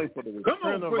on. I wait for the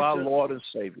return of our Lord and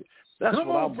Savior. That's what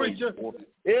I'm waiting for.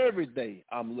 Every day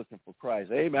I'm looking for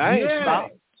Christ. Amen. I ain't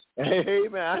stopped.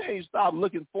 Amen. I ain't stopped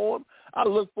looking for him. I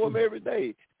look for him every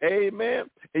day. Amen.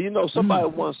 And you know, somebody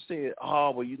once said,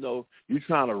 "Oh, well, you know, you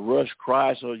trying to rush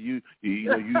Christ, or you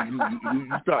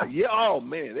try." Yeah. Oh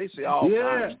man, they say all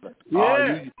kinds of stuff.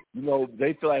 You know,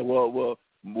 they feel like,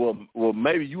 well,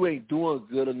 maybe you ain't doing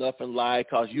good enough in life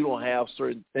because you don't have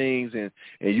certain things, and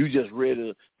you just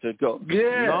ready to go.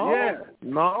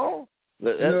 No.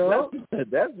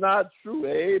 That's not true.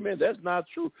 Amen. That's not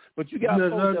true. But you got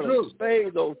folks that say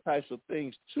those types of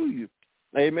things to you.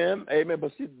 Amen. Amen.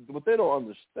 But see, what they don't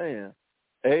understand,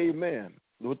 amen.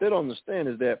 What they don't understand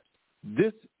is that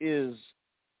this is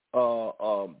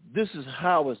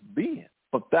how it's been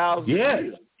for thousands of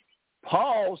years.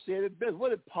 Paul said it best. What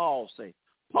did Paul say?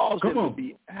 Paul said to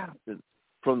be absent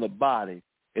from the body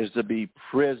is to be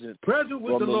present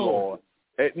with the Lord.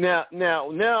 Now,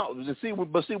 see,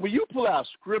 when you pull out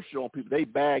scripture on people, they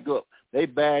bag up, they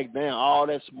bag down all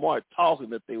that smart talking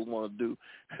that they want to do.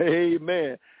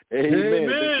 Amen.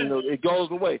 It goes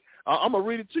away. I'm going to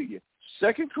read it to you.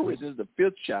 2 Corinthians, the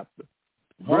 5th chapter.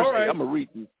 Verse 8. I'm going to read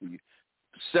this to you.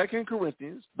 2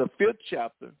 Corinthians, the 5th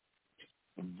chapter,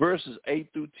 verses 8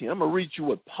 through 10. I'm going to read you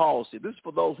what Paul said. This is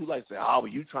for those who like to say, oh, well,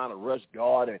 you trying to rush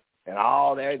God and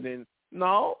all that. And then,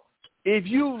 no. If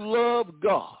you love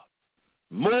God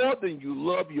more than you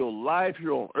love your life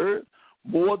here on earth,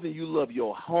 more than you love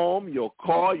your home, your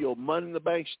car, your money in the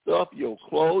bank stuff, your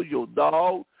clothes, your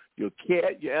dog, your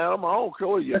cat, your animal, I don't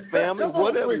care, your family,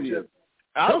 whatever it is.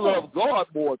 I love God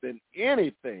more than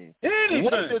anything.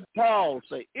 What did Paul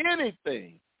say?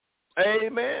 Anything.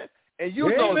 Amen. And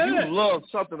you know if you love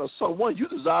something or someone, you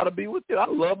desire to be with it. I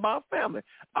love my family.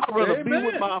 I'd rather be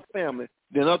with my family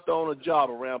than up there on a job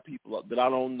around people that I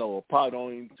don't know or probably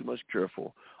don't even too much care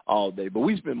for all day. But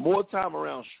we spend more time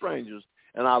around strangers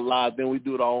in our lives than we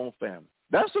do with our own family.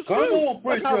 That's the truth.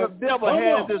 That's how the devil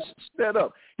had this set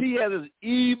up. He had this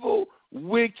evil,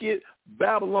 wicked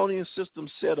Babylonian system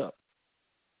set up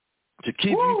to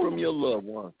keep you from your loved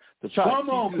one, to try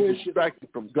to keep you distracted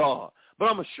from God. But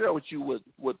I'm going to share with you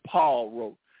what Paul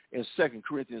wrote in 2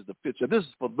 Corinthians, the 5th chapter. This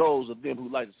is for those of them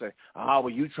who like to say, how are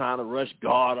you trying to rush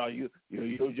God? Are you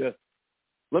just...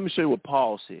 Let me show you what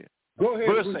Paul said. Go ahead,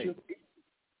 Verse 8.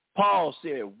 Paul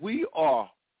said, we are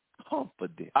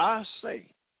confident, I say,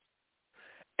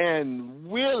 and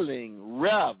willing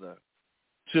rather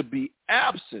to be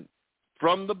absent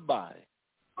from the body.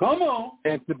 Come on.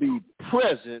 And to be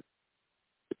present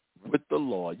with the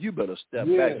Lord. You better step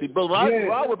back. See, but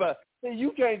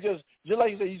you can't just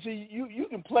like you say, you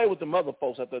can play with the other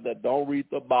folks out there that don't read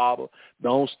the Bible,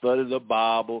 don't study the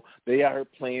Bible. They out here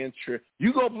playing church.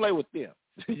 You go play with them.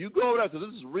 You go over there because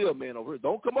this is real man over here.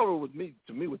 Don't come over with me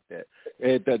with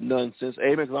that nonsense.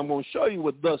 Amen. Because I'm going to show you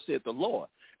what thus said the Lord.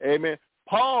 Amen.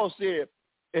 Paul said,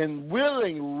 and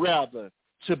willing rather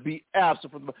to be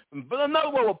absent from the body. But in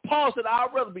other words, Paul said, I'd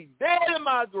rather be dead in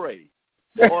my grave.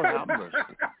 Lord have mercy.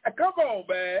 Come on,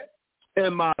 man.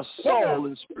 And my soul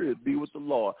and spirit be with the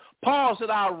Lord. Paul said,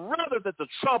 I'd rather that the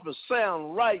trumpet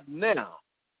sound right now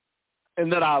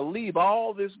and that I leave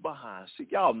all this behind. See,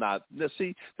 y'all not.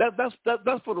 See, that's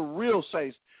for the real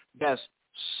saints that's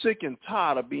sick and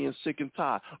tired of being sick and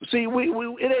tired. See,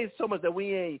 it ain't so much that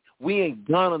we ain't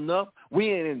done enough.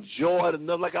 We ain't enjoyed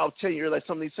enough. Like I was telling you earlier, like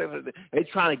some of these saints, they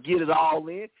trying to get it all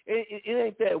in. It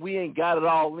ain't that we ain't got it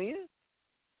all in.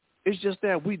 It's just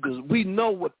that we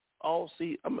know what. Oh,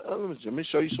 see, let me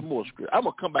show you some more scripture. I'm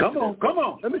gonna come back. Come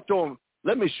on.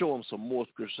 Let me show them some more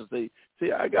scriptures.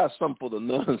 I got something for the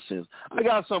nonsense. I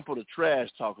got something for the trash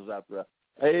talkers out there.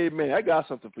 Amen. I got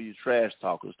something for you trash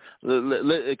talkers,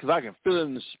 because I can feel it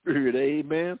in the spirit.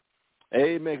 Amen.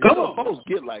 Amen. Because folks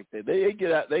get like that.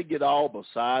 They get all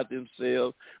beside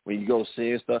themselves when you go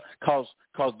saying stuff, cause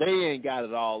they ain't got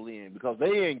it all in, because they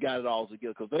ain't got it all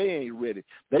together, because they ain't ready.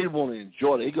 They want to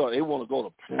enjoy it. They want to go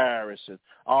to Paris and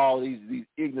all these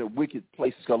ignorant, wicked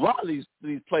places. Cause a lot of these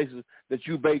places that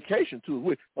you vacation to is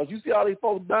wicked. Cause you see all these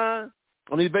folks dying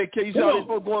on these vacations. You see all these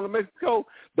folks going to Mexico.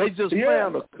 They just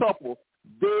found a couple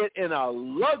dead in a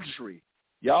luxury.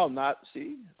 Y'all not,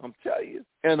 see, I'm telling you,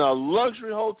 in a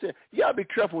luxury hotel, you got to be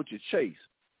careful what you chase.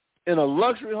 In a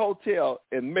luxury hotel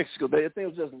in Mexico, I think it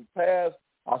was just in the past,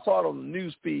 I saw it on the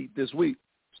news feed this week.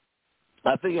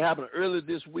 I think it happened early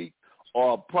this week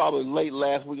or probably late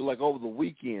last week, like over the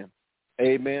weekend.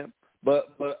 Amen. But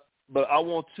I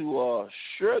want to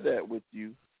share that with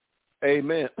you.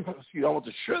 Amen. Excuse me, I want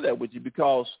to share that with you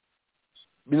because,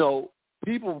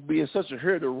 people be in such a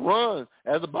hurry to run,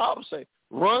 as the Bible says,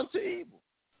 run to evil.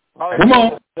 Come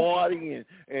on. Party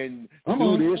and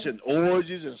do this and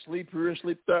orgies and sleep here and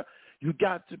sleep there. You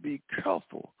got to be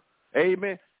careful.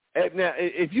 Amen. And now,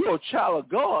 if you're a child of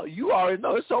God, you already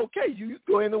know it's okay. You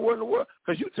go in the world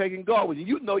because you're taking God with you.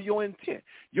 You know your intent.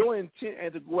 Your intent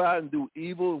ain't to go out and do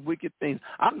evil and wicked things.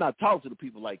 I'm not talking to the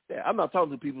people like that. I'm not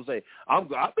talking to people who say, I've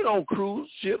been on cruise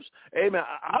ships. Amen.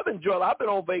 I've been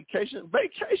on vacation.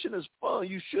 Vacation is fun.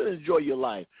 You should enjoy your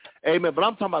life. Amen. But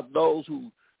I'm talking about those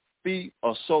who feet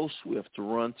are so swift to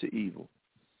run to evil.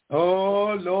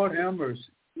 Oh, Lord have mercy.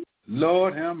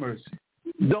 Lord have mercy.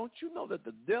 Don't you know that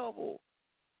the devil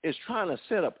is trying to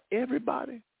set up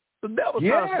everybody? The devil's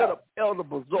trying to set up Elder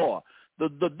Bazaar. The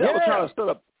devil's trying to set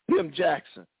up Tim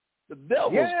Jackson. The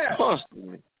devil's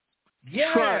constantly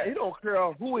trying. He don't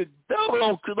care who it.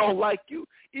 Devil don't like you.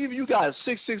 Even you got a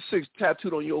 666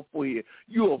 tattooed on your forehead.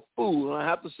 You're a fool. And I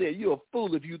have to say, you're a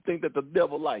fool if you think that the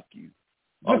devil like you.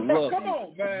 Come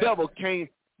on, man. The devil can't.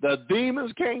 The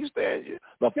demons can't stand you.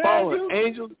 The fallen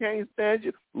angels can't stand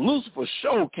you. Lucifer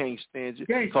sure can't stand you.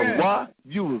 Because why?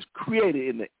 You was created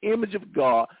in the image of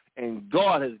God, and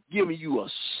God has given you a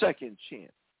second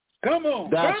chance. Come on.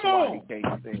 That's why he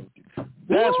can't stand you.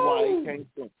 That's why he can't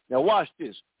stand you. Now watch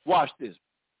this. Watch this.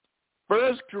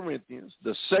 1 Corinthians,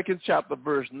 the 2nd chapter,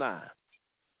 verse 9.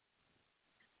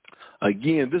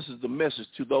 Again, this is the message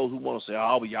to those who want to say,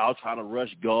 oh, y'all trying to rush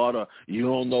God, or you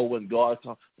don't know when God is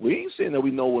coming. We ain't saying that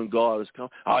we know when God is coming.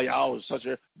 Oh, y'all is such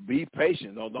a, be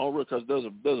patient. Don't because there's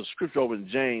a scripture over in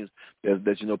James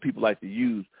that people like to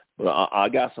use. But I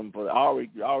got some for that. I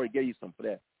already gave you some for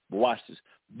that. But watch this.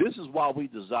 This is why we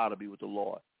desire to be with the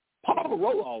Lord. Paul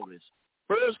wrote all this.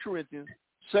 1 Corinthians,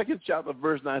 2nd chapter,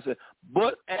 verse 9 said,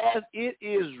 but as it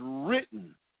is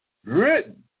written,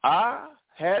 I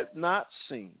hath not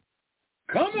seen,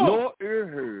 Come on. nor ear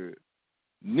heard,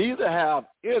 neither have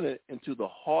entered into the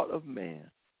heart of man.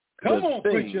 Come the on,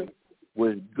 things preacher.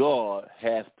 which God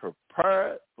hath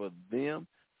prepared for them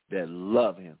that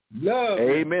love him. Love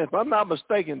Amen. him. If I'm not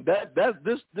mistaken,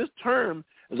 this term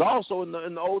is also in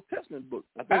the Old Testament book.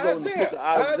 I think it's in the book of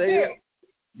Isaiah.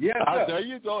 Yes, sir. There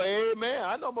you go. Amen.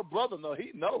 I know my brother know.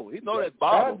 He know that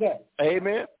Bible.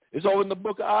 Amen. It's over in the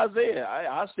book of Isaiah.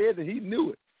 I said that he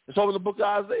knew it. It's over in the book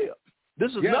of Isaiah.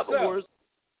 This is in other words.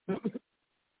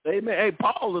 Amen. Hey,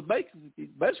 Paul is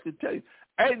basically telling you,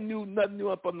 ain't nothing new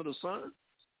up under the sun.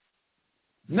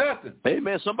 Nothing.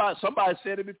 Amen. Somebody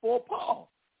said it before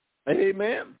Paul.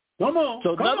 Amen. Come on.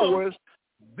 So in other words,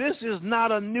 this is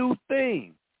not a new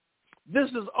thing. This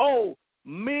is old.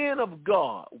 Men of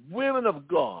God, women of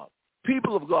God,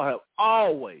 people of God have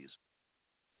always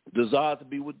desired to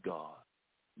be with God.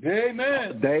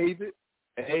 Amen. David,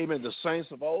 amen, the saints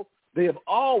of old, they have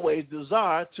always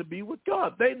desired to be with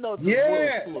God. They know this world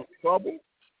is full of trouble,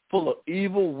 full of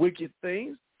evil, wicked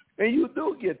things, and you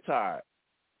do get tired.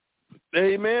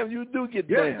 Amen. You do get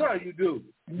down. Yes, sir, you do.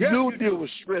 You deal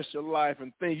with stress in life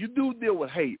and things. You do deal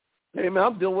with hate. Amen.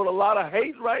 I'm dealing with a lot of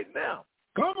hate right now.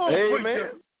 Come on, amen.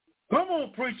 Preacher. Come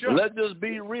on, preacher. Let's just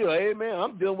be real. Amen.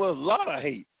 I'm dealing with a lot of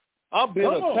hate. I'm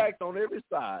being attacked on every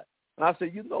side. And I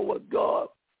said, you know what, God?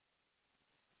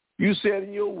 You said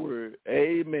in your word,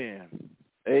 amen.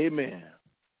 Amen.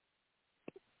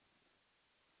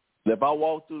 If I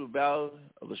walk through the valley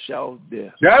of the shadow of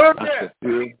death,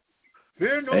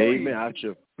 fear no amen. evil. I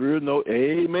shall fear no.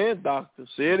 Amen, doctor.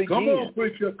 Say it again. Come on,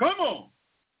 preacher. Come on.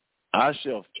 I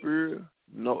shall fear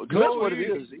no. Because that's what it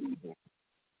is. Evil.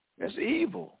 That's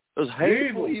evil. There's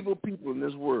hateful, evil people in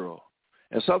this world.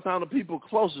 And sometimes the people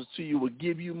closest to you will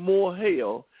give you more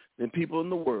hell than people in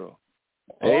the world.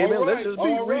 Amen. Let's just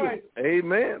be real.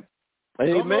 Amen.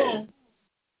 Amen.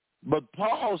 But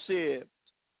Paul said,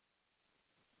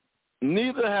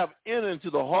 neither have entered into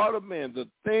the heart of man the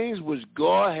things which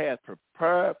God hath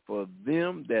prepared for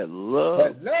them that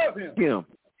love him.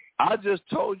 I just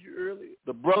told you earlier,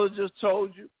 the brother just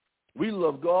told you, we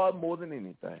love God more than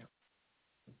anything.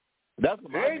 That's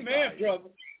what Amen, brother.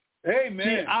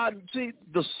 Amen. See,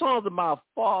 the sons of my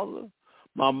father,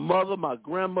 my mother, my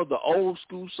grandmother, the old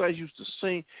school saints used to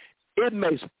sing. It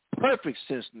makes perfect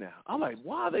sense now. I'm like,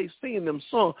 why are they singing them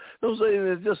songs?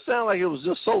 It just sounded like it was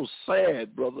just so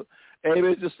sad, brother. And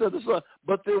it just said the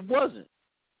but there wasn't.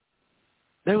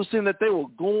 They were saying that they were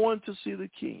going to see the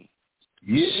king.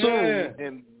 Soon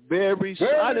and very soon.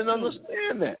 I didn't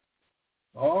understand that.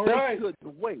 They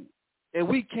couldn't wait. And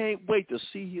we can't wait to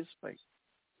see his face.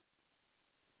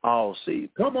 Oh, see.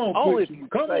 Come on, only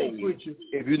preacher.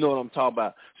 If you know what I'm talking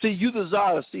about. See, you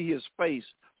desire to see his face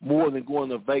more than going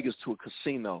to Vegas to a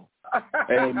casino.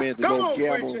 Amen. To go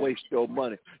gamble and waste your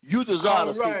money. You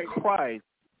desire to see Christ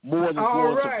more than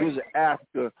going to visit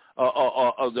Africa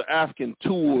or the African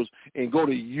tours and go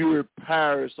to Europe,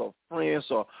 Paris, or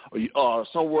France, or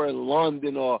somewhere in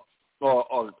London, or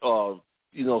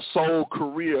Seoul,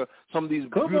 Korea, some of these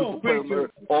beautiful places,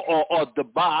 or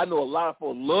Dubai. I know a lot of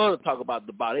folks love to talk about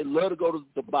Dubai. They love to go to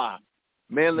Dubai.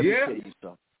 Man, let me tell you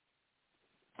something.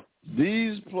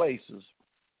 These places,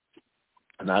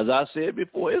 and as I said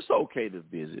before, it's okay to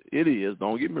visit. It is.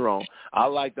 Don't get me wrong.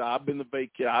 I've been to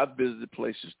vacation. I've visited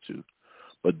places too.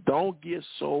 But don't get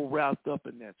so wrapped up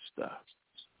in that stuff.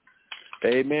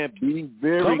 Amen. Be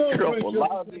very careful. A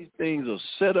lot of these things are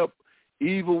set up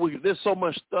evil. There's so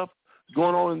much stuff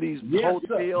going on in these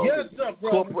hotels,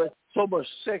 corporate, so much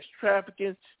sex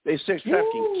trafficking. They sex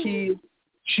trafficking kids,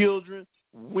 children,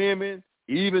 women,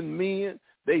 even men.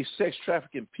 They sex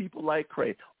trafficking people like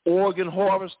crazy. Organ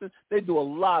harvesting. They do a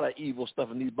lot of evil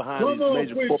stuff in these behind these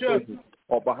major corporations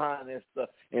or behind that stuff.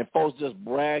 And folks just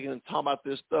bragging and talking about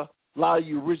this stuff. A lot of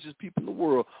you richest people in the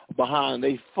world are behind.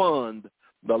 They fund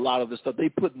a lot of this stuff. They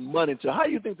put money into. How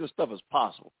do you think this stuff is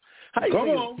possible? How do you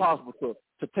think it's possible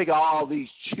to take all these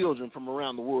children from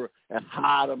around the world and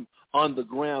hide them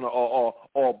underground or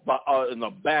in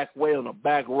the back way, on the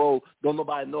back road? Don't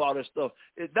nobody know all this stuff.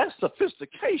 That's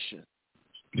sophistication.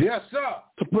 Yes, sir.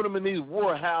 To put them in these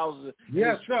warehouses,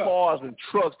 cars and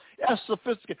trucks. That's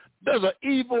sophisticated. There's an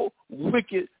evil,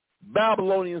 wicked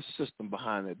Babylonian system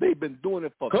behind it. They've been doing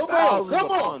it for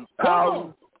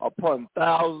thousands upon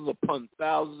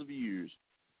thousands of years.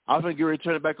 I'm going to get ready to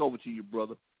turn it back over to you,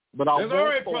 brother. But I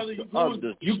want folks to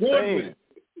understand.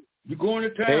 You're going to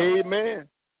town. Amen.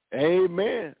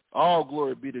 Amen. All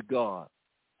glory be to God.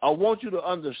 I want you to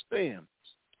understand.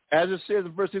 As it says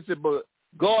in verse 6, but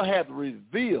God hath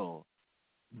revealed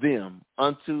them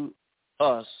unto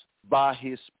us by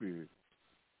his Spirit.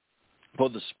 For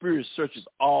the Spirit searches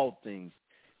all things,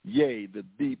 yea, the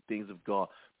deep things of God.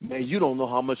 Man, you don't know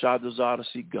how much I desire to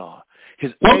see God.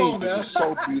 His Come angels on, are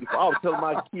so beautiful. I was telling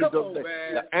my kids the other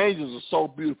day, the angels are so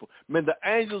beautiful. Man, the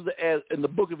angels, as in the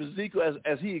book of Ezekiel,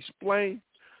 as he explained,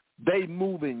 they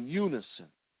move in unison.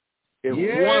 If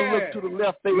one looks to the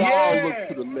left, they all look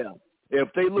to the left.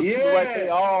 If they look to the right, they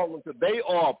all look to the right. They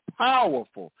are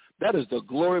powerful. That is the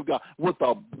glory of God. With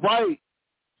a bright,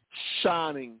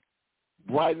 shining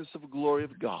brightness of the glory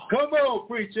of God. Come on,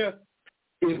 preacher.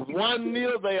 If one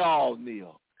kneel, they all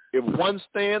kneel. If one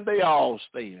stand, they all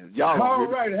stand. Y'all all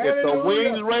right. If the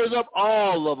wings raise up,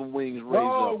 all of them wings raise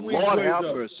up. Lord have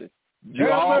mercy.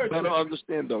 You all better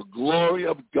understand the glory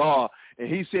of God. And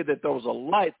he said that there was a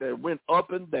light that went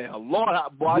up and down. Lord, I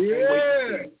can't wait to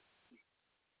see it.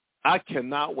 I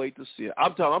cannot wait to see it.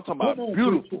 I'm talking about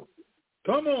beautiful. Preacher.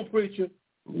 Come on, preacher.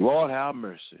 Lord have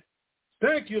mercy.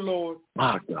 Thank you, Lord.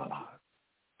 My God.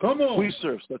 Come on. We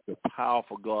serve such a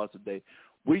powerful God today.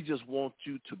 We just want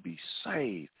you to be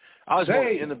saved. I just want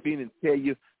to intervene and tell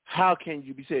you, how can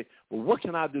you be saved? Well, what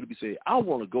can I do to be saved? I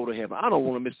want to go to heaven. I don't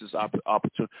want to miss this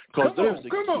opportunity because there's a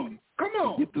key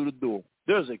to get through the door.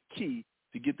 There's a key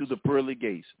to get through the pearly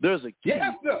gates. There's a key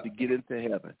to get into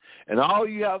heaven. And all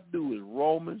you have to do is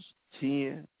Romans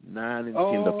 10, 9, and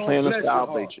 10, the plan of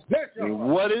salvation. And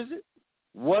what is it?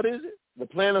 What is it? The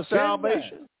plan of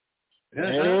salvation?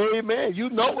 Amen. You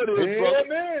know what it is, brother.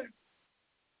 Amen.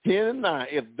 10 and 9.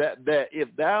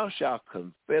 If thou shalt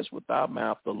confess with thy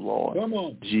mouth the Lord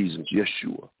Jesus,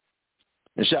 Yeshua,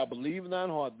 and shalt believe in thine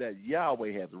heart that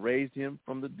Yahweh hath raised him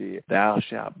from the dead, thou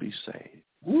shalt be saved.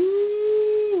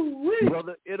 Woo!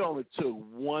 Brother, it only took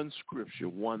one scripture,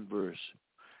 one verse.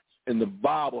 And the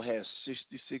Bible has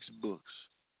 66 books.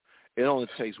 It only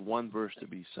takes one verse to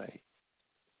be saved.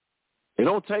 It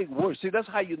don't take works. See, that's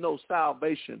how you know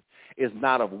salvation is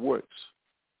not of works.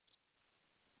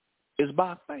 It's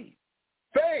by faith.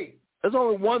 Faith. There's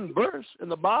only one verse in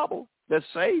the Bible that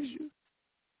saves you.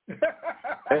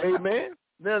 Amen.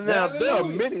 Now there are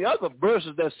many other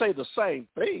verses that say the same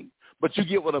thing, but you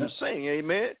get what I'm saying.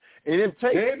 Amen. And it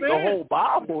takes the whole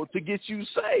Bible to get you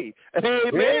saved.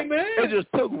 Amen. It just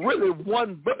took really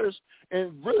one verse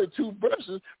and really two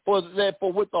verses for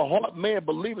with the heart man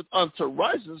believeth unto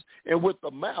righteousness, and with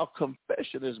the mouth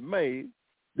confession is made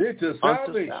unto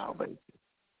salvation.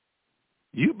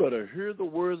 You better hear the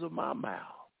words of my mouth.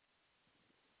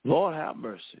 Lord, have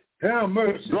mercy. Have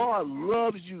mercy. God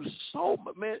loves you so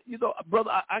much, man. You know,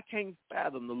 brother, I can't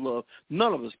fathom the love.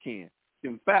 None of us can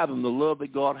fathom the love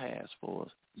that God has for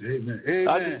us. Amen. Amen.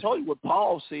 I just told you what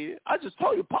Paul said. I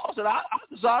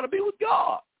desire to be with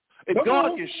God. If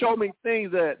God can show me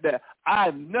things that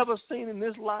I've never seen in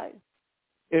this life,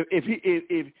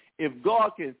 if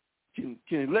God can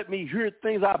let me hear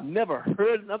things I've never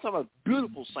heard, I'm talking about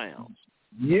beautiful sounds.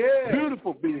 Yeah.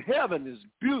 Beautiful. Heaven is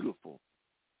beautiful.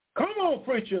 Come on,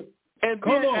 preacher. And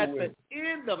then at the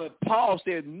end of it, Paul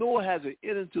said, nor has it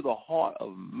entered into the heart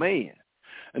of man.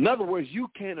 In other words, you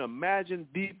can't imagine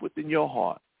deep within your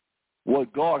heart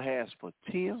what God has for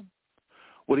Tim,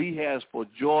 what he has for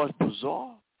George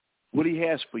Bazaar, what he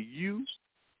has for you,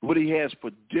 what he has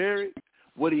for Derrick,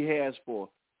 what he has for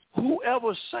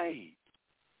whoever saved.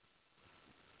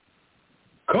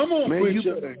 Come on, man, preacher.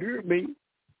 You better hear me.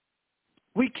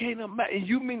 We can't imagine.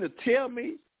 You mean to tell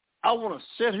me I want to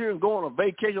sit here and go on a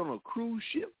vacation on a cruise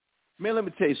ship? Man, let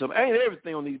me tell you something. Ain't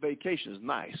everything on these vacations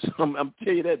nice. I'm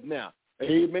telling you that now.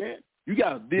 Amen. You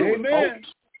got to deal with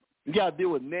folks. You got to deal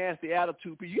with nasty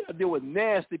attitude people. You got to deal with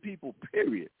nasty people,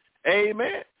 period.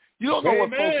 Amen. You don't know what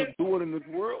folks are doing in this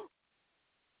world.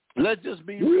 Let's just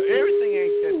be real. Everything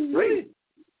ain't that great.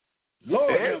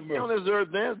 Lord, everything on this earth,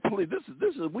 man, please,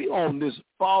 this is we on this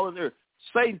fallen earth.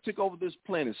 Satan took over this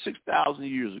planet 6,000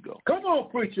 years ago. Come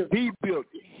on, preacher. He built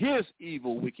his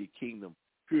evil, wicked kingdom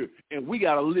here, and we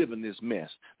got to live in this mess.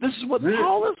 This is what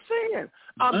Paul is saying.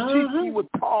 I'm teaching you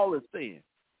what Paul is saying.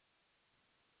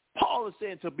 Paul is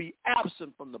saying to be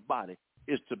absent from the body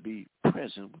is to be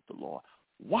present with the Lord.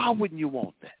 Why wouldn't you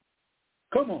want that?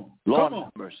 Come on. Lord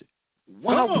have mercy.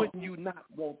 Why wouldn't you not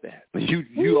want that?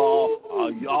 You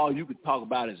all you could talk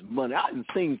about is money. I didn't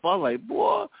sing for like,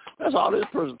 boy, that's all this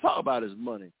person talk about is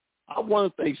money. I wonder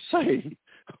if they say.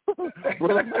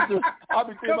 Well, I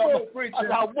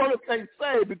wonder if they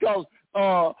say because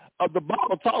the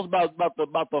Bible talks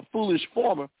about the foolish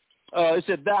farmer. It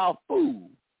said, "Thou fool,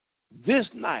 this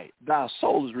night thy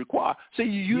soul is required." See,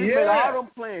 you made all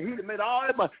them plans. He made all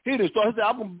that money. He just started. He said,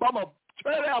 "I'm gonna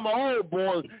tear down my old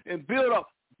barns and build up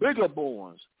bigger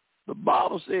barns." The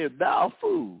Bible said, "Thou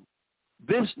fool,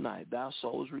 this night thy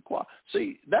soul is required."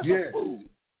 See, that's a fool.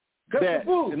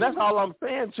 and that's all I'm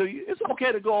saying to you. It's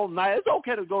okay to go on night. It's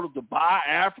okay to go to Dubai,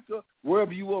 Africa,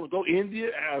 wherever you want to go, India,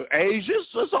 Asia.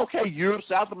 It's okay. Europe,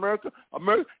 South America,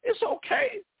 America. It's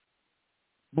okay.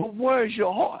 But where is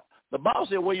your heart? The Bible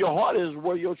said where your heart is,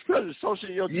 where your treasure is, so shall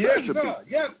your treasure be.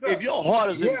 Yes, sir. If your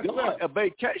heart is in God, a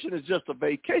vacation is just a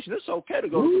vacation. It's okay to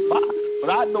go to Dubai. But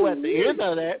I know at the end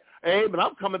of that, amen,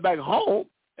 I'm coming back home.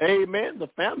 Amen. The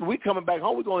family, we coming back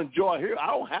home. We're going to enjoy here. I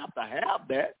don't have to have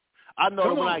that. I know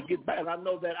that when I get back, I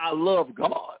know that I love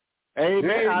God.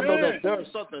 Amen. I know that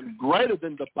there's something greater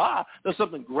than Dubai. There's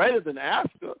something greater than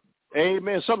Africa.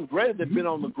 Amen. Something greater than being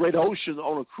on the great ocean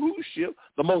on a cruise ship,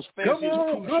 the most fanciest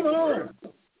cruise ship on earth.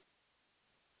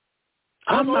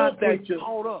 I'm not that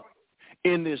caught up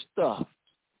in this stuff.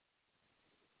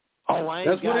 Oh, I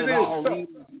ain't got it all in.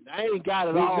 I ain't got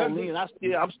it all in.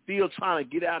 I'm still trying to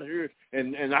get out of here,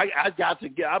 and I got to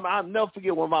get. I'll never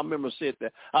forget when my members said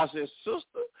that. I said,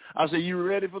 sister, you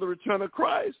ready for the return of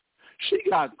Christ? She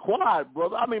got quiet,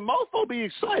 brother. I mean, most folks be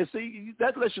excited. See,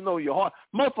 that lets you know your heart.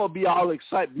 Most folks be all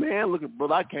excited. Man, look at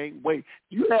brother, I can't wait.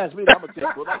 You ask me, I'm going to tell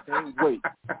you, brother, I can't wait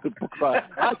to cry.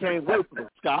 I can't wait for the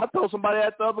sky. I told somebody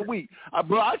that the other week.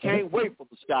 Brother, I can't wait for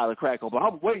the sky to crack open.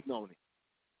 I'm waiting on it.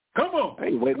 Come on. I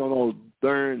ain't waiting on no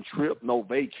darn trip, no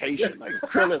vacation. Like,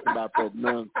 careless about that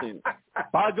nonsense.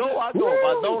 If I go, I go. If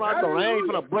I don't, I don't. I ain't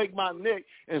going to break my neck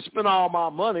and spend all my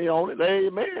money on it.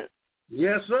 Amen.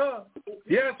 Yes, sir.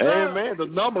 Yes, sir. Amen. The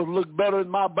numbers look better in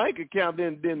my bank account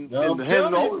than handing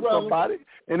over to somebody.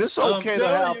 And it's okay to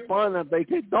have fun and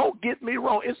vacation. Don't get me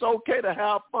wrong. It's okay to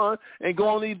have fun and go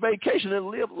on these vacations and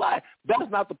live life.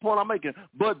 That's not the point I'm making.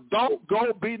 But don't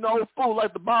go be no fool.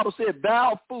 Like the Bible said,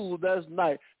 thou fool, that's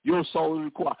night. Your soul is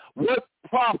required. What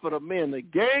profit of man to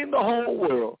gain the whole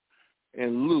world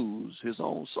and lose his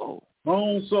own soul?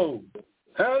 Own soul.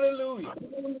 Hallelujah.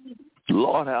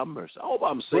 Lord have mercy. I hope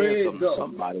I'm saying something to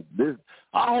somebody.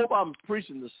 I hope I'm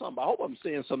preaching to somebody. I hope I'm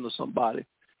saying something to somebody.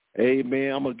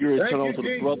 Amen. I'm going to turn on to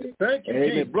the brother. Thank you, amen.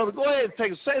 Jesus. Brother, go ahead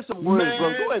and say some words,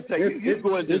 brother. Go ahead and take it. You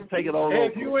go ahead and just take it all over.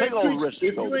 Take all the rest of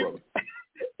the show, brother.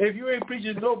 If you ain't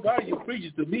preaching to nobody, you're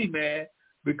preaching to me, man.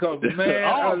 Because, man,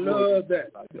 I love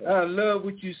that. I love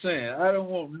what you're saying. I don't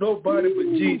want nobody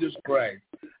but Jesus Christ.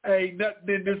 Ain't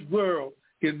nothing in this world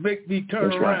can make me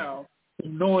turn around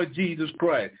knowing Jesus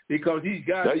Christ, because he's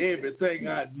got everything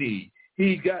I need.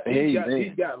 He's got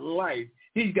life.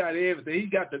 He's got everything.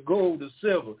 He's got the gold, the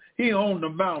silver. He owns the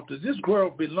mountains. This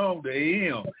world belongs to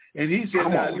him. And he said,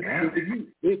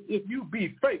 if you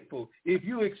be faithful, if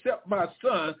you accept my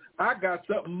son, I got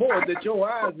something more that your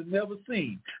eyes have never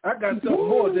seen. I got something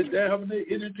more that they haven't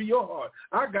entered into your heart.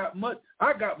 I got much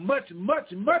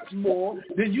more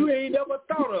than you ain't ever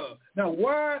thought of. Now,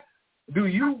 why do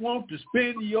you want to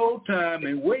spend your time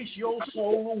and waste your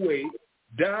soul away,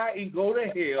 die and go to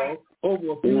hell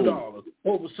over a few dollars,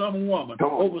 over some woman,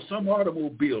 over some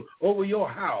automobile, over your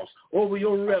house, over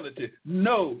your relative?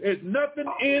 No, there's nothing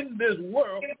in this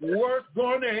world worth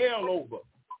going to hell over.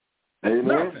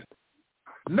 Amen.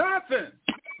 Nothing.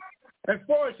 As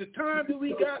far as the time that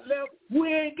we got left,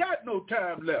 we ain't got no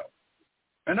time left.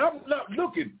 And I'm not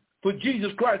looking for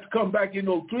Jesus Christ to come back in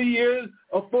those 3 years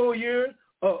or 4 years.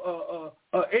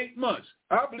 8 months.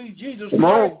 I believe Jesus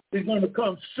Christ is going to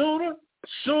come sooner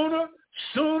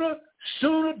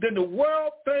than the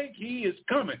world think he is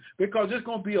coming, because it's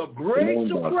going to be a great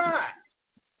surprise.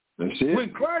 That's it. When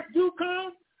Christ do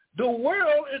come, the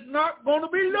world is not going to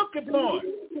be looking for him.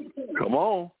 Come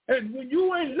on. And when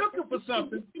you ain't looking for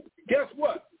something, guess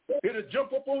what? It'll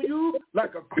jump up on you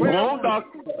like a crab.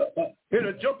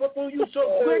 It'll jump up on you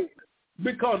so quick,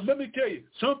 because let me tell you,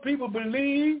 some people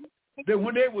believe that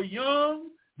when they were young,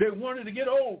 they wanted to get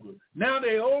older. Now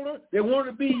they're older, they want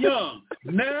to be young.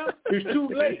 Now it's too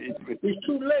late. It's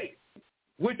too late.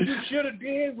 What you should have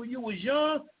did when you was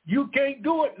young, you can't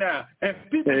do it now. And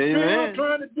people still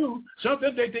trying to do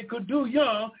something that they could do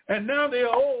young, and now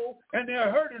they're old and they're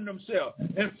hurting themselves.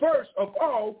 And first of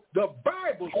all, the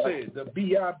Bible says, the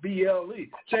Bible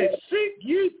says, seek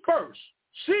ye first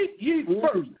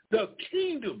the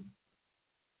kingdom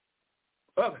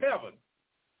of heaven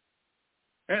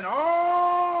and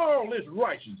all its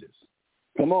righteousness.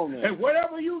 Come on, man. And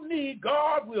whatever you need,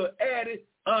 God will add it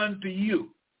unto you.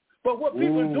 But what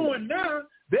people are doing now,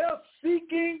 they're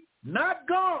seeking not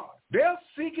God. They're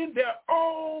seeking their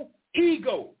own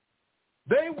ego.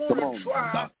 They want to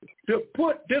try to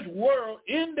put this world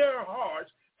in their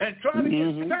hearts and try to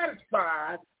get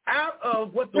satisfied out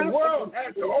of what the world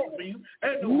has to offer you,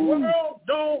 and the world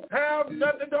don't have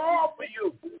nothing to offer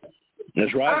you.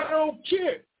 That's right. I don't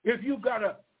care if you got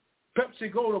a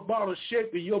Pepsi Cola bottle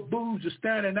shape and your boobs are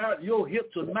standing out, and your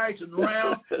hips are nice and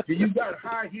round, and you got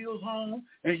high heels on,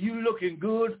 and you looking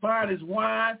good, fine as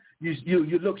wine.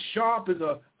 You look sharp as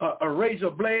a razor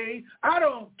blade. I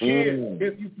don't care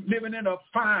if you're living in a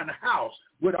fine house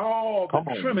with all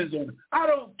the trimmings on it. I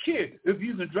don't care if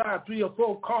you can drive 3 or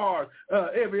 4 cars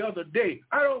every other day.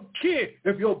 I don't care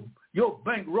if your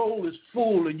bank roll is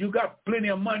full and you got plenty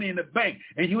of money in the bank.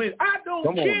 And I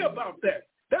don't care about that.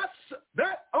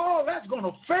 All that's going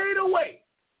to fade away.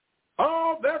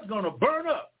 All that's going to burn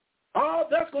up. All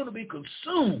that's going to be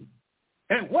consumed.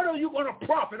 And what are you going to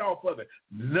profit off of it?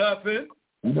 Nothing.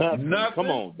 Come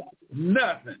on.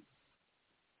 Nothing.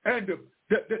 And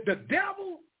the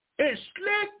devil is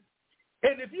slick.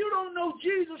 And if you don't know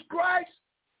Jesus Christ,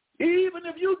 even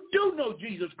if you do know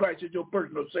Jesus Christ as your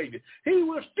personal Savior, he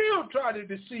will still try to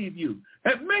deceive you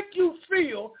and make you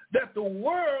feel that the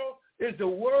world is the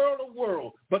world of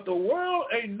world. But the world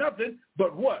ain't nothing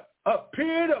but what? A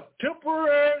period of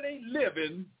temporarily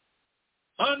living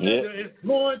under the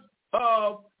influence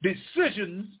of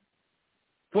decisions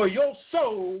for your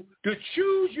soul to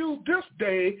choose you this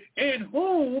day in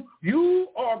whom you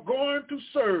are going to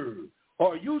serve.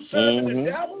 Are you serving the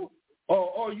devil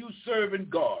or are you serving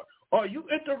God? Are you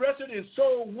interested in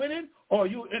soul winning or are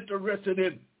you interested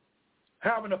in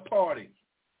having a party?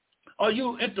 Are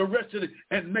you interested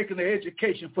in making an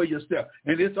education for yourself?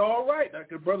 And it's all right, like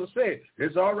the brother said,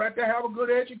 it's all right to have a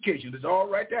good education. It's all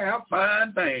right to have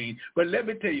fine things. But let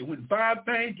me tell you, when fine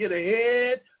things get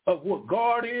ahead of what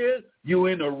God is, you're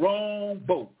in the wrong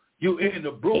boat. You're in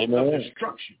the boat of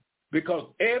destruction. Because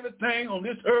everything on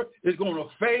this earth is going to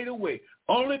fade away.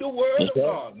 Only the word of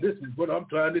God. Listen what I'm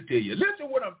trying to tell you. Listen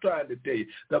what I'm trying to tell you.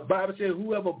 The Bible says,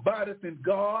 whoever abideth in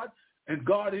God and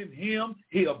God in him,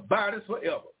 he abideth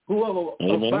forever. Whoever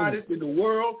abideth in the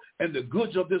world and the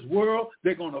goods of this world,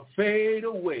 they're going to fade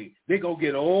away. They're going to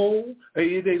get old. Or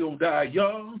either they're going to die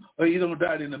young, or you're going to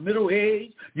die in the middle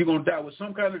age. You're going to die with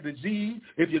some kind of disease.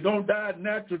 If you don't die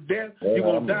natural death, you're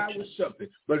going to die with something.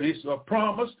 But it's a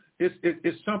promise.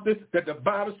 It's something that the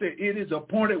Bible said it is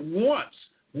appointed once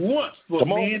for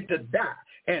men to die.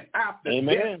 And after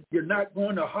death, you're not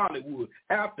going to Hollywood.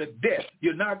 After death,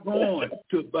 you're not going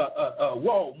to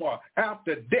Walmart.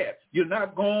 After death, you're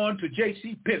not going to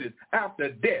J.C. Penney's.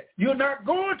 After death, you're not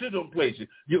going to them places.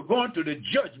 You're going to the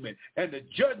judgment. And the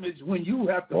judgment is when you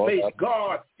have to face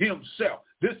God himself.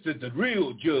 This is the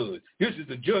real judge. This is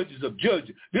the judges of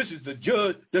judges. This is the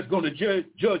judge that's going to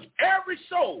judge every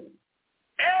soul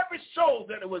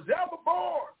that was ever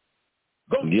born.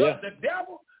 Going to judge the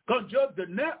devil. Going to judge the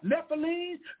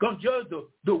Nephilim, going to judge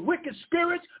the wicked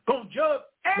spirits, going to judge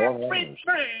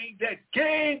everything that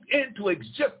came into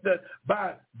existence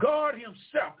by God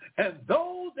himself. And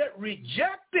those that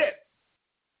rejected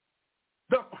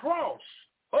the cross,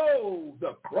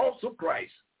 the cross of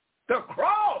Christ. The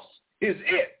cross is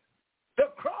it. The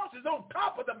cross is on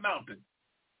top of the mountain.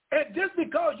 And just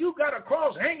because you got a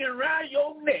cross hanging around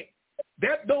your neck,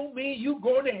 that don't mean you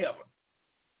going to heaven.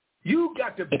 You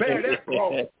got to bear that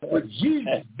cross what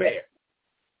Jesus bear.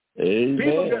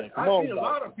 Amen. I see a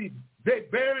lot of people, they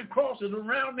bearing crosses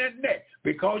around their neck.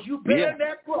 Because you bear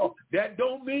that cross, that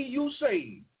don't mean you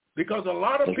saved. Because a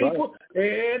lot of people,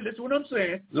 and listen what I'm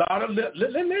saying,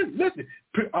 listen,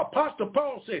 Apostle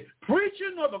Paul said,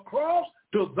 preaching of the cross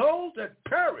to those that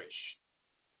perish,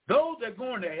 those that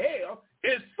go into hell,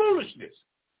 is foolishness.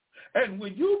 And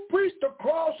when you preach the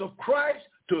cross of Christ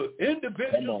to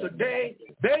individuals today,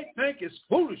 they think it's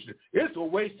foolishness. It's a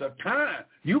waste of time.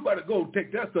 You better go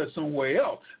take that stuff somewhere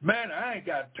else. Man, I ain't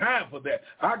got time for that.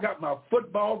 I got my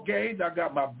football games. I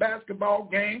got my basketball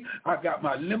game. I got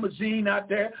my limousine out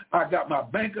there. I got my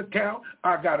bank account.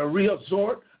 I got a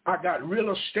resort. I got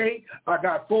real estate. I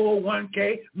got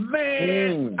 401k.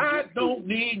 Man, I don't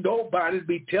need nobody to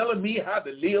be telling me how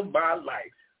to live my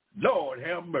life. Lord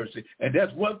have mercy. And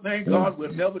that's one thing God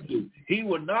will never do. He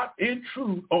will not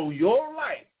intrude on your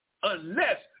life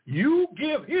unless you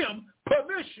give him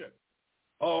permission.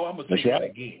 Oh, I'm going to say that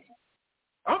again.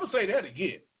 I'm going to say that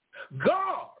again.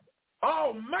 God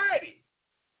Almighty,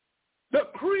 the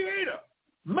creator,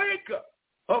 maker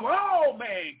of all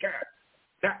mankind,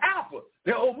 the Alpha,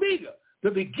 the Omega,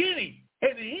 the beginning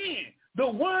and the end, the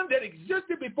one that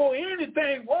existed before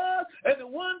anything was, and the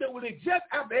one that will exist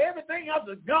after everything else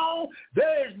is gone.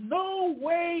 There is no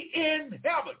way in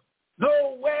heaven,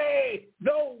 no way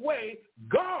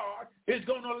God is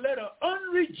going to let an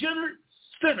unregenerate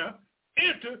sinner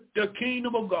enter the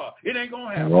kingdom of God. It ain't going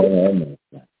to happen.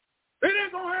 It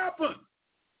ain't going to happen.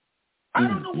 I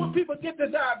don't know where people get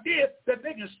this idea that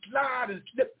they can slide and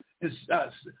slip and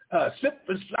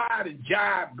slide and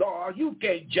jive God. You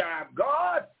can't jive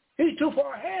God. He's too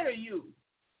far ahead of you.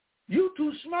 You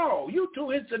too small. You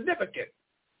too insignificant.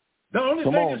 The only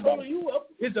thing that's holding you up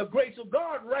is the grace of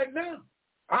God right now.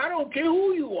 I don't care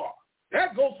who you are.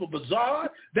 That goes for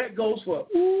Bazaar. That goes for,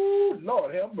 ooh,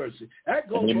 Lord have mercy. That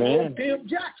goes for old Tim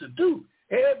Jackson, too.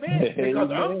 Amen.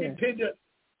 Because I'm dependent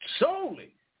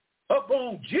solely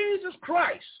upon Jesus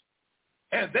Christ.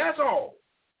 And that's all.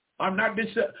 I'm not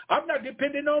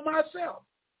dependent on myself.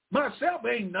 Myself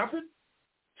ain't nothing.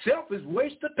 Self is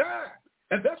waste of time.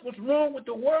 And that's what's wrong with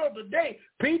the world today.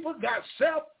 People got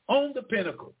self on the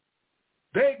pinnacle.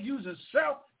 They're using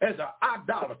self as an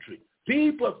idolatry.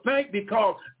 People think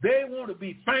because they want to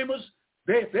be famous,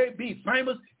 they be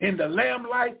famous in the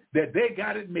lamplight that they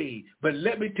got it made. But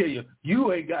let me tell you,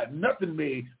 you ain't got nothing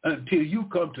made until you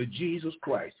come to Jesus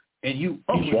Christ. And you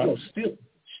humble your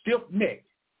stiff neck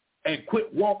and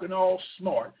quit walking all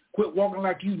smart. Quit walking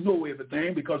like you know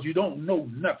everything because you don't know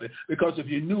nothing. Because if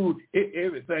you knew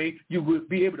everything, you would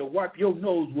be able to wipe your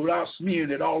nose without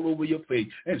smearing it all over your face.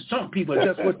 And some people,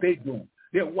 that's what they're doing.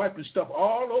 They're wiping stuff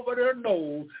all over their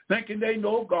nose, thinking they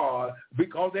know God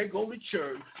because they go to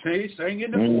church, they sing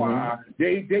in the choir,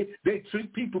 they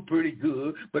treat people pretty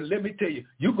good. But let me tell you,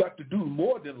 you got to do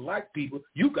more than like people.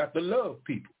 You got to love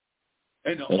people.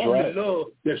 And the only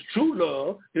love that's true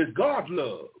love is God's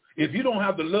love. If you don't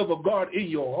have the love of God in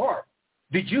your heart,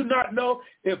 did you not know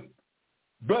if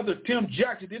Brother Tim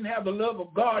Jackson didn't have the love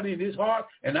of God in his heart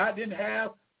and I didn't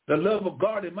have the love of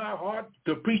God in my heart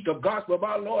to preach the gospel of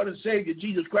our Lord and Savior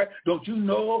Jesus Christ, don't you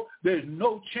know there's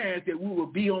no chance that we will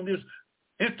be on this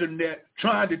internet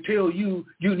trying to tell you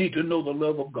you need to know the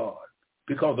love of God,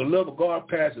 because the love of God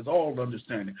passes all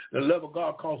understanding. The love of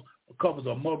God covers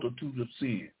a multitude of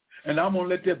sins. And I'm going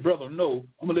to let that brother know,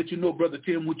 I'm going to let you know, Brother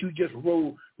Tim, what you just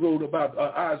wrote about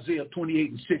Isaiah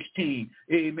 28 and 16.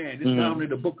 Amen. It's found in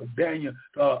the book of Daniel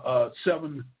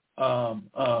 7,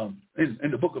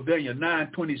 in the book of Daniel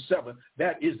 9:27.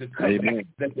 That is the covenant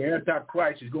that the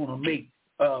Antichrist is going to make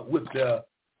with the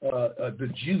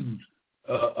Jews.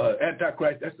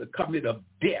 Antichrist, that's the covenant of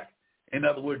death. In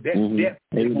other words, that death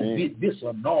is going to be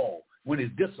disannulled. When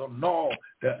it's disannulled,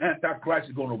 the Antichrist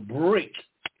is going to break.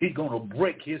 He's going to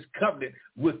break his covenant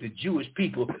with the Jewish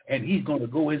people, and he's going to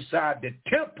go inside the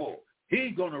temple.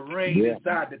 He's going to reign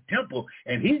inside the temple,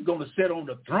 and he's going to sit on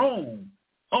the throne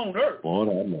on earth.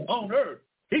 On earth.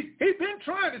 He's been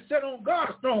trying to sit on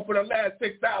God's throne for the last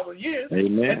 6,000 years.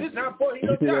 Amen. And this is how far he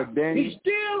done got. He's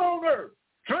still on earth,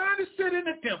 trying to sit in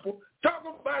the temple,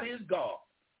 talking about his God,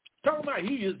 talking about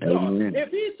he is God. Amen. If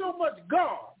he's so much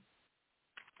God,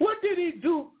 what did he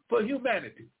do for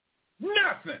humanity?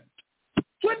 Nothing.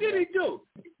 What did he do?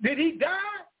 Did he die?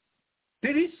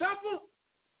 Did he suffer?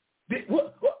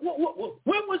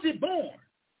 When was he born?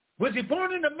 Was he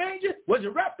born in a manger? Was he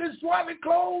wrapped in swaddling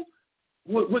clothes?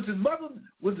 Was his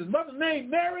mother named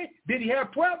Mary? Did he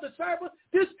have 12 disciples?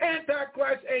 This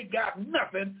Antichrist ain't got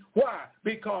nothing. Why?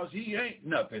 Because he ain't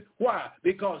nothing. Why?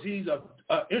 Because he's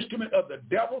an instrument of the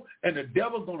devil, and the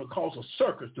devil's going to cause a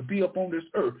circus to be up on this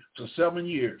earth for 7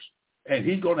 years. And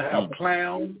he's going to have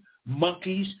clowns,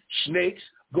 monkeys, snakes,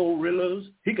 gorillas.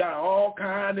 He got all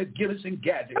kinds of gimmicks and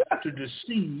gadgets to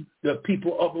deceive the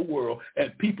people of the world.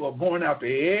 And people are going after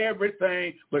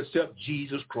everything but except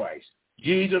Jesus Christ.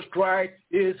 Jesus Christ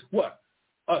is what?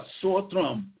 A sore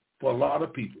thumb for a lot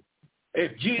of people.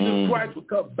 If Jesus Christ would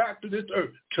come back to this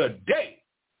earth today,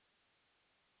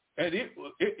 and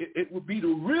it would be the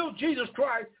real Jesus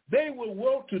Christ, they will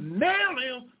want to nail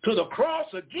him to the cross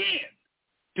again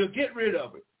to get rid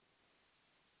of it.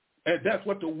 And that's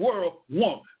what the world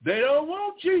wants. They don't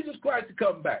want Jesus Christ to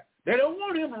come back. They don't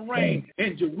want him to reign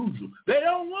in Jerusalem. They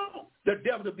don't want the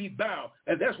devil to be bound.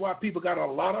 And that's why people got a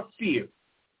lot of fear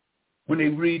when they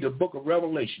read the book of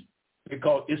Revelation,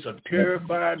 because it's a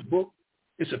terrifying book.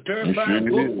 It's a terrifying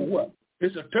book for what?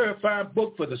 It's a terrifying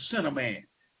book for the sinner man.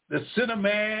 The sinner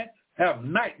man have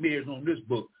nightmares on this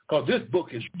book, because this book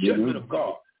is judgment of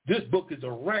God. This book is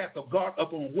the wrath of God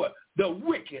upon what? The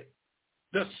wicked,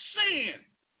 the sin.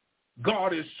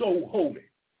 God is so holy.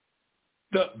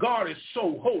 God is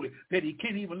so holy that he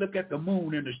can't even look at the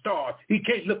moon and the stars. He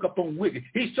can't look up on wicked.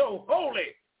 He's so holy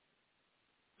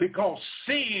because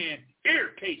sin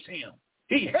irritates him.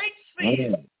 He hates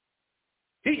sin.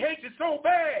 He hates it so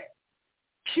bad,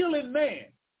 killing man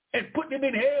and putting him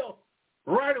in hell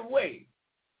right away.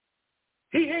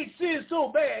 He hates sin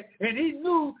so bad, and he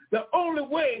knew the only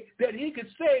way that he could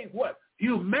save what?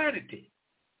 Humanity.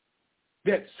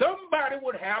 That somebody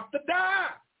would have to die.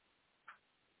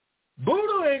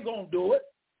 Buddha ain't going to do it.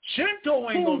 Shinto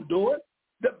ain't going to do it.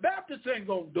 The Baptist ain't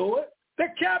going to do it. The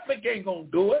Catholic ain't going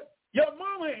to do it. Your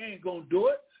mama ain't going to do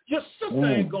it. Your sister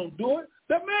ain't going to do it.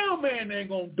 The mailman ain't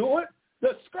going to do it.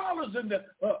 The scholars and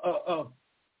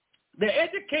the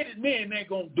educated men ain't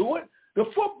going to do it. The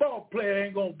football player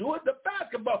ain't going to do it. The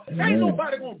basketball, ain't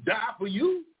nobody going to die for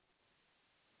you.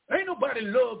 Ain't nobody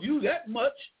love you that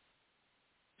much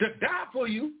to die for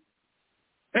you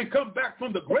and come back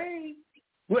from the grave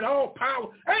with all power.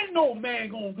 Ain't no man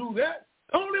going to do that.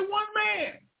 Only one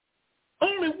man.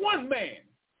 Only one man.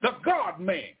 The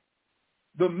God-man.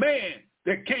 The man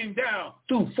that came down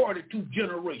through 42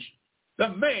 generations. The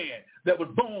man that was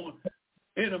born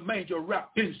in a manger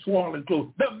wrapped in swaddling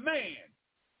clothes. The man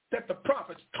that the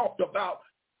prophets talked about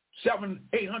 700,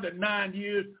 800, 900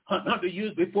 years, 100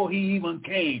 years before he even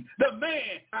came. The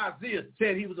man, Isaiah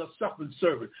said he was a suffering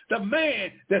servant. The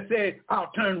man that said,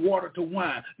 I'll turn water to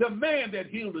wine. The man that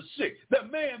healed the sick. The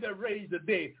man that raised the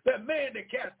dead. The man that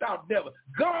cast out devils.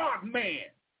 God-man.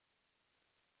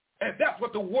 And that's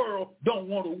what the world don't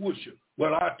want to worship.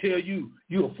 Well, I tell you,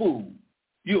 you're a fool.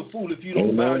 You're a fool if you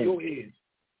don't bow your head.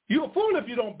 You're a fool if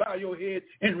you don't bow your head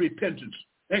in repentance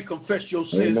and confess your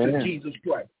sins to Jesus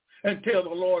Christ. And tell the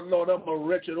Lord, Lord, I'm a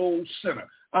wretched old sinner.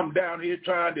 I'm down here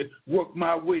trying to work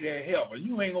my way to heaven.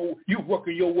 You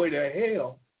working your way to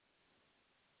hell.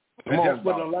 And that's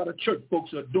what a lot of church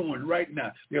folks are doing right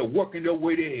now. They're working their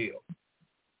way to hell.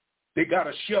 They got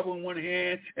a shovel in one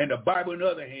hand and the Bible in the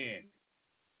other hand.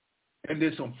 And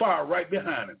there's some fire right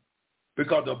behind them.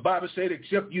 Because the Bible said,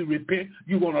 except you repent,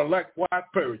 you're going to likewise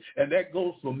perish. And that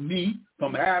goes from me,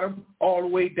 from Adam, all the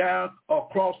way down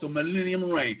across the millennium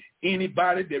reign.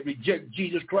 Anybody that rejects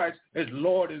Jesus Christ as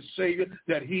Lord and Savior,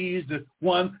 that he is the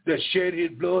one that shed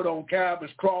his blood on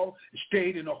Calvary's cross,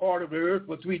 stayed in the heart of the earth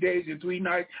for 3 days and 3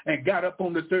 nights, and got up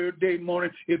on the third day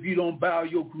morning, if you don't bow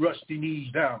your rusty knees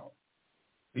down,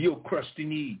 your crusty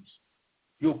knees,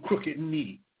 your crooked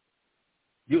knee,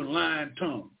 your lying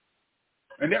tongue.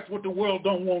 And that's what the world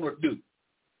don't want to do.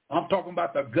 I'm talking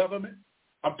about the government.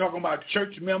 I'm talking about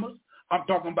church members. I'm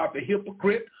talking about the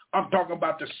hypocrite. I'm talking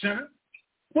about the sinner.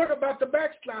 What about the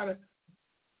backslider,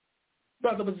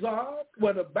 Brother Bazaar?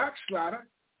 Well, the backslider,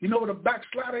 you know what a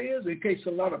backslider is? In case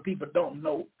a lot of people don't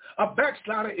know. A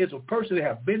backslider is a person that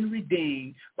have been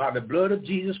redeemed by the blood of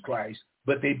Jesus Christ,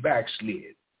 but they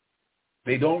backslid.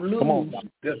 They don't lose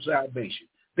their salvation.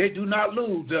 They do not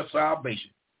lose their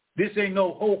salvation. This ain't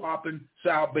no ho-hopping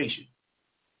salvation.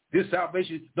 This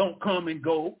salvation don't come and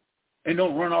go and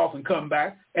don't run off and come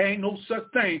back. There ain't no such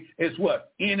thing as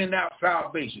what? In and out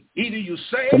salvation. Either you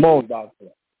saved, come on, doctor.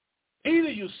 Either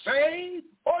you saved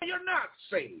or you're not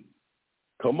saved.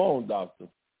 Come on, doctor.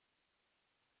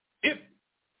 If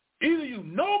either you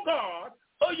know God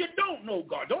or you don't know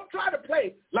God. Don't try to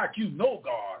play like you know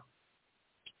God.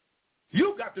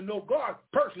 You got to know God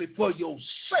personally for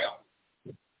yourself.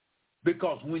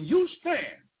 Because when you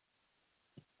stand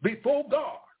before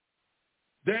God,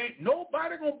 there ain't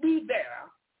nobody going to be there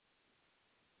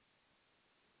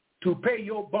to pay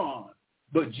your bond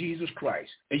but Jesus Christ.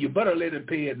 And you better let him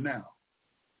pay it now.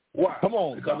 Why? Come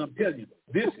on. Because I'm telling you,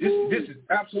 this is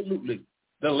absolutely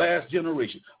the last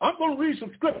generation. I'm going to read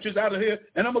some scriptures out of here,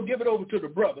 and I'm going to give it over to the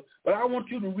brother. But I want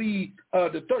you to read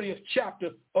the 30th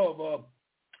chapter of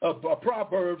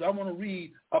Proverbs. I want to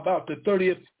read about the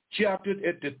 30th chapter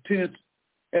at the 10th,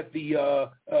 the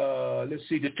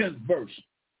 10th verse,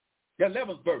 the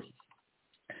 11th verse.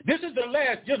 This is the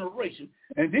last generation,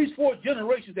 and these 4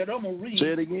 generations that I'm going to read,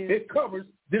 it covers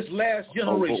this last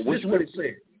generation. This is what it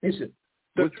says. It says,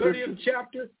 the 30th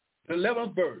chapter, the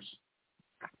 11th verse.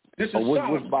 This is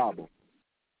which Bible?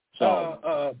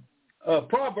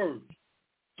 Proverbs.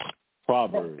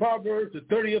 Proverbs, the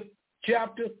 30th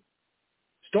chapter,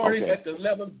 starting at the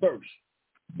 11th verse.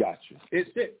 Gotcha. It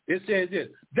says this.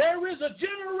 There is a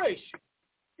generation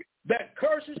that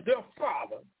curses their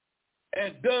father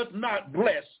and does not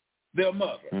bless their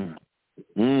mother.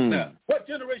 Now, what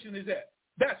generation is that?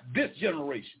 That's this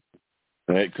generation.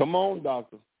 Hey, come on,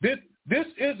 doctor. This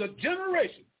is a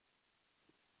generation.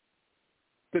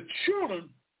 The children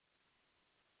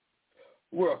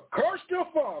will curse their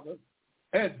father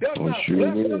and does not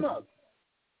bless their mother.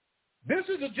 This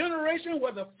is a generation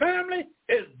where the family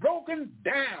is broken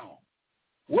down,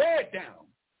 way down.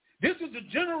 This is a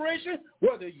generation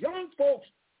where the young folks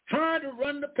trying to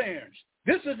run the parents.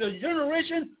 This is a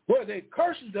generation where they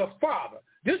curse their father.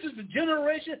 This is the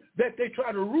generation that they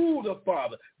try to rule the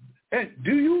father. And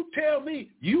do you tell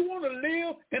me you want to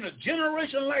live in a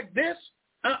generation like this?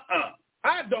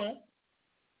 I don't.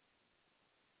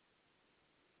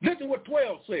 Listen what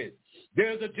 12 says.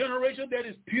 There's a generation that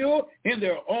is pure in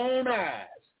their own eyes,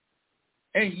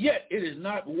 and yet it is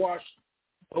not washed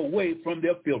away from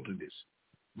their filthiness.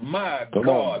 My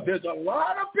God, there's a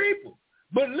lot of people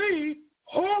believe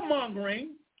whoremongering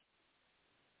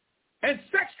and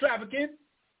sex trafficking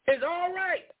is all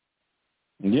right.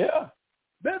 Yeah.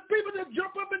 There's people that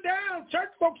jump up and down. Church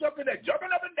folks up in there jumping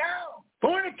up and down.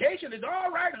 Fornication is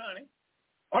all right, honey.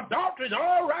 Adultery is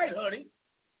all right, honey.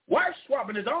 Wife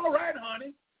swapping is all right,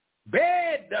 honey.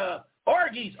 Bed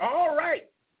orgies, all right.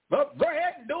 But go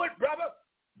ahead and do it, brother.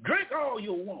 Drink all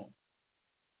you want.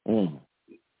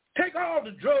 Take all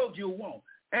the drugs you want.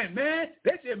 And, man,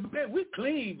 they said, man, we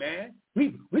clean, man.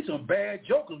 We some bad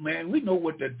jokers, man. We know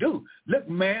what to do. Look,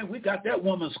 man, we got that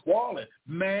woman squalling.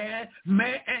 Man,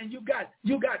 and you got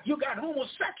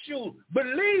homosexuals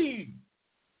believe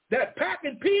that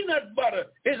packing peanut butter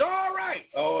is all right.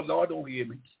 Oh, Lord, don't hear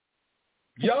me.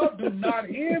 Y'all do not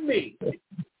hear me.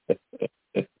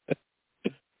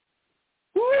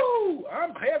 Woo!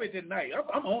 I'm heavy tonight.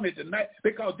 I'm on it tonight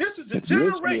because this is the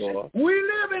generation we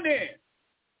living in.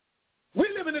 We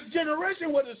live in a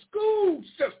generation where the school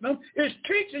system is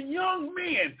teaching young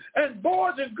men and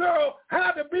boys and girls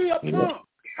how to be a punk,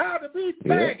 how to be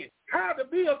faggot, how to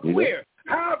be a queer,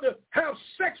 how to have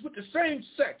sex with the same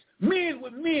sex, men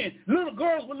with men, little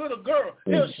girls with little girls.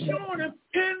 They're showing them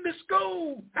in the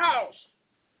schoolhouse.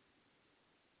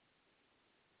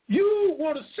 You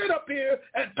want to sit up here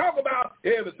and talk about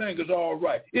everything is all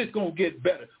right. It's going to get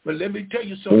better. But let me tell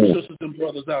you something, sisters and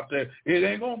brothers out there. It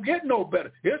ain't going to get no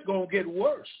better. It's going to get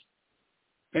worse.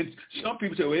 And some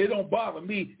people say, well, it don't bother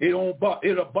me. It'll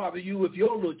bother you if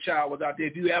your little child was out there.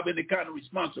 If you have any kind of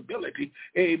responsibility,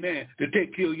 amen, to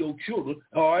take care of your children.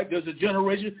 All right, there's a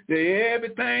generation that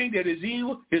everything that is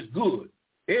evil is good.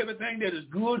 Everything that is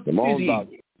good is evil.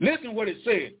 Listen what it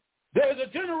said. There's a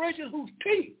generation whose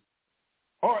teeth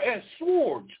are as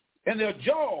swords, and their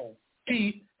jaw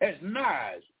teeth as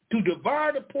knives, to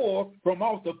devour the poor from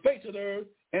off the face of the earth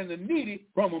and the needy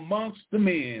from amongst the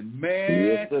men.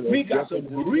 Man, we got some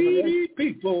greedy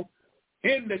people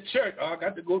in the church. Oh, I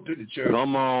got to go to the church.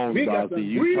 Come on, we got Doctor, some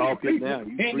you greedy talking people now.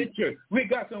 in the church. We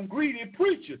got some greedy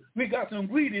preachers. We got some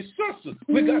greedy sisters.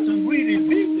 We got some greedy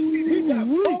people. We got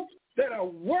folks that are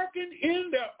working in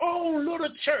their own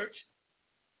little church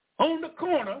on the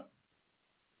corner,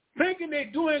 thinking they're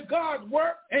doing God's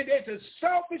work, and they're as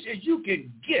selfish as you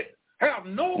can get. Have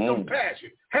no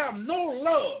compassion, have no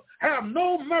love, have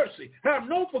no mercy, have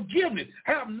no forgiveness,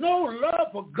 have no love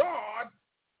for God,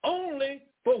 only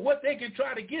for what they can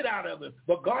try to get out of it.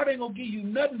 But God ain't going to give you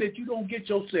nothing that you don't get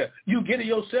yourself. You get it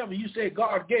yourself, and you say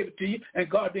God gave it to you, and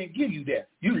God didn't give you that.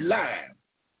 You lying.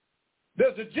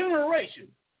 There's a generation,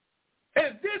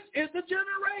 and this is the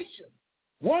generation.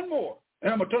 One more,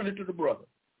 and I'm going to turn it to the brother.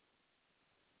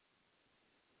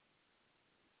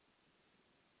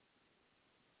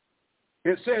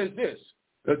 It says this: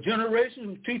 a generation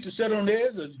whose teachers sat on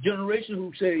theirs, there's a generation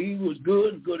who say evil is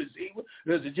good and good is evil.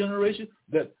 There's a generation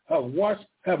that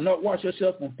have not washed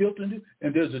themselves from filthiness,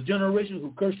 and there's a generation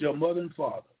who curse their mother and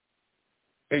father.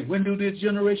 And when do this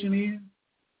generation end?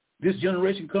 This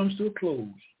generation comes to a close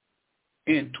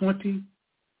in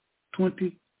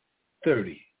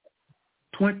 2030.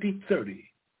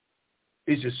 2030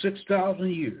 is the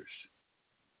 6,000 years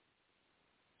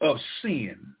of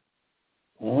sin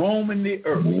roaming the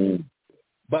earth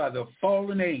by the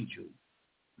fallen angel,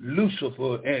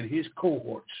 Lucifer and his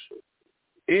cohorts.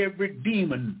 Every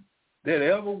demon that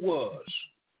ever was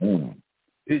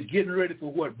is getting ready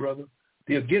for what, brother?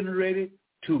 They're getting ready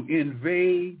to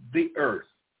invade the earth.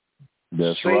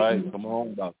 That's Satan right. Come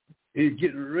on, Doctor. Is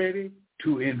getting ready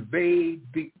to invade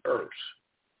the earth.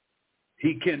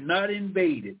 He cannot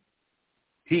invade it.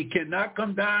 He cannot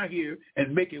come down here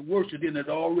and make it worse than it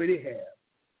already has,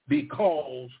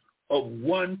 because of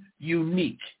one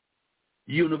unique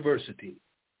university.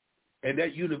 And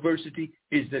that university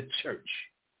is the church.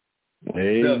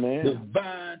 Amen. The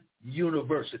divine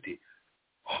university.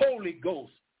 Holy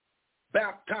Ghost,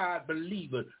 baptized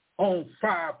believer on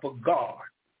fire for God.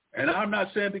 And I'm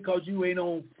not saying because you ain't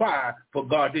on fire for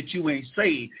God that you ain't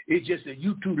saved. It's just that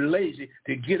you too lazy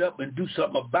to get up and do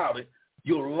something about it,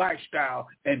 your lifestyle,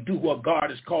 and do what God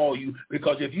has called you.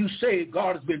 Because if you say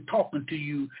God has been talking to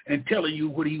you and telling you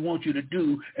what he wants you to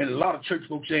do, and a lot of church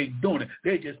folks ain't doing it,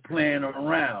 they're just playing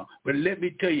around. But let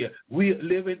me tell you, we're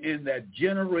living in that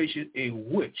generation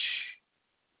in which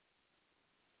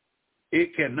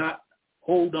it cannot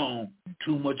hold on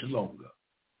too much longer.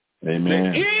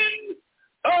 Amen. The end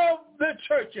of the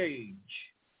church age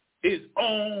is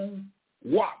on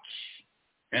watch.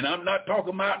 And I'm not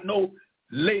talking about no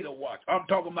later watch. I'm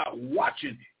talking about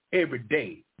watching every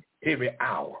day, every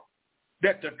hour,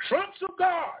 that the trumps of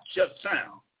God shall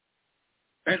sound.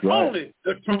 And only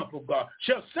the trump of God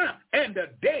shall sound. And the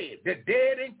dead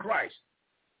in Christ,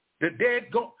 the dead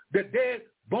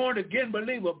born again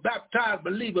believer, baptized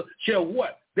believer shall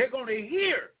what? They're going to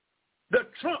hear the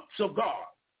trumps of God.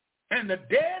 And the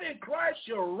dead in Christ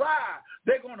shall rise.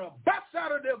 They're going to bust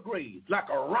out of their graves like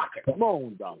a rocket. Come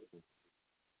on, doctor.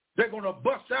 They're going to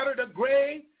bust out of the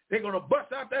grave. They're going to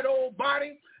bust out that old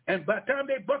body. And by the time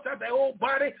they bust out that old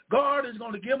body, God is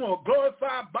going to give them a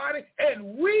glorified body.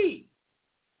 And we,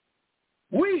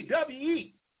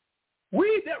 W-E,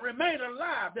 we that remain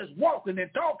alive, that's walking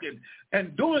and talking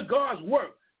and doing God's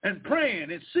work and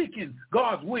praying and seeking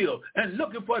God's will and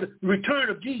looking for the return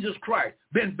of Jesus Christ,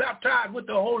 been baptized with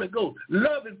the Holy Ghost,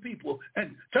 loving people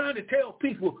and trying to tell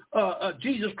people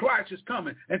Jesus Christ is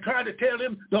coming and trying to tell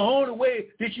them the only way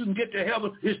that you can get to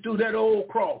heaven is through that old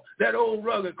cross, that old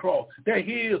rugged cross, that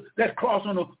hill, that cross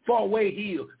on the far-away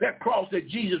hill, that cross that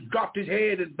Jesus dropped his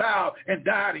head and bowed and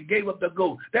died and gave up the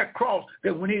ghost, that cross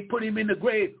that when they put him in the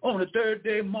grave on the third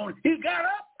day morning, he got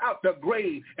up out the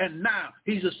grave, and now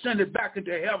he's ascended back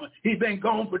into heaven. He's been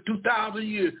gone for 2,000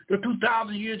 years. The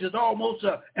 2,000 years is almost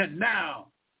up, and now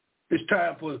it's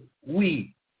time for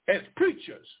we as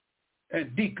preachers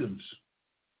and deacons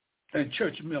and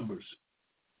church members,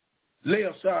 lay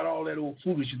aside all that old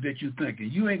foolishness that you're thinking.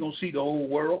 You ain't going to see the whole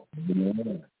world.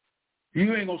 You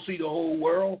ain't going to see the whole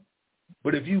world,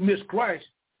 but if you miss Christ,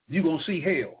 you're going to see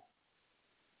hell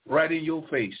right in your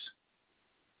face.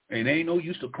 And ain't no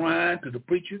use to crying to the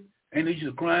preacher, ain't no use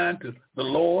to crying to the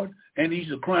Lord, ain't no use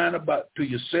to crying about to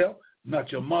yourself, not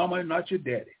your mama, not your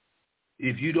daddy.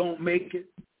 If you don't make it,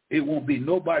 it won't be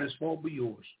nobody's fault but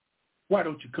yours. Why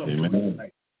don't you come to me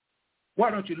tonight? Why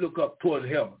don't you look up towards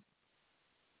heaven?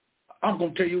 I'm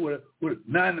going to tell you what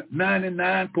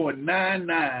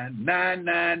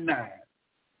 99.99999,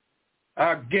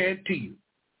 I guarantee you,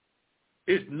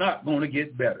 it's not going to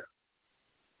get better.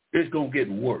 It's going to get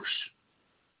worse.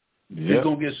 Yep. It's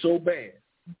going to get so bad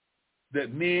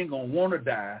that men going to want to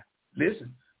die.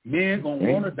 Listen, men going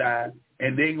to want to die,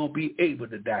 and they ain't going to be able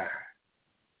to die.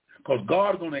 Because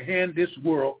God's going to hand this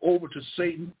world over to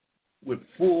Satan with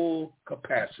full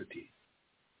capacity.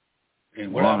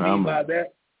 And what I mean by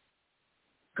that,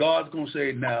 God's going to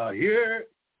say, now here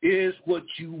is what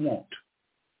you want.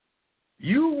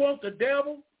 You want the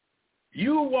devil.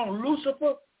 You want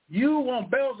Lucifer. You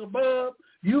want Beelzebub.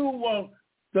 You want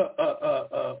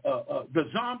the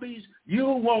zombies, you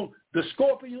want the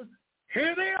scorpions,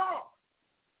 here they are.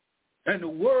 And the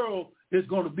world is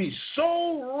going to be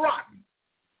so rotten,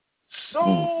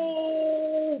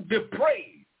 so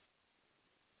depraved,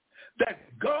 that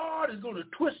God is going to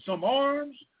twist some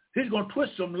arms, he's going to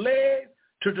twist some legs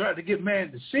to try to get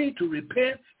man to see, to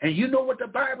repent. And you know what the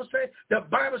Bible says? The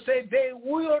Bible says they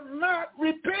will not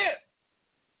repent.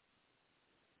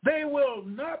 They will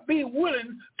not be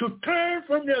willing to turn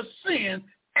from their sin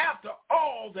after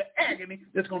all the agony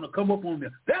that's going to come up on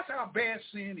them. That's how bad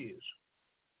sin is.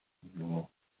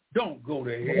 Don't go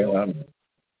to hell.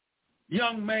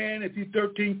 Young man, if you're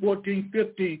 13, 14,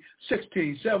 15,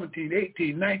 16, 17,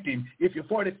 18, 19, if you're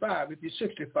 45, if you're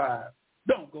 65,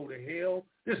 don't go to hell.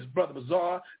 This is Brother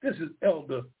Bazaar. This is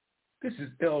Elder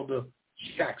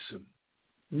Jackson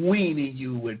weaning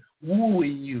you and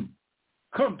wooing you.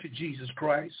 Come to Jesus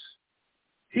Christ.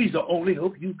 He's the only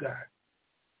hope you got.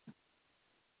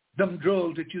 Them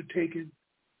drugs that you're taking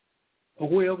or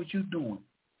whatever you're doing,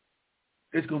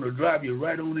 it's going to drive you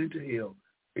right on into hell,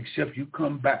 except you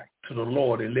come back to the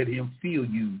Lord and let him fill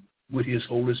you with his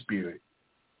Holy Spirit.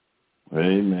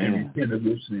 Amen. And repent of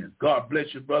your sin. God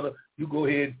bless you, brother. You go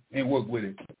ahead and work with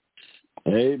it.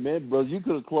 Amen, brother. You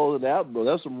could have closed it out, bro.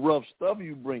 That's some rough stuff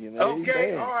you bringing.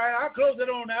 Okay, all right. I'll close it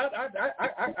on out.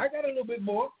 I got a little bit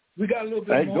more. We got a little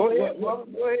bit more. Go ahead, brother.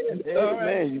 Go ahead. All right.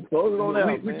 Man, you close it on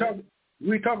out,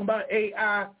 we talking about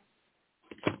AI.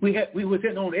 We were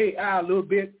hitting on AI a little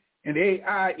bit, and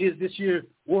AI is this year's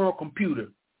world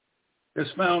computer. It's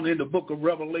found in the book of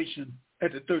Revelation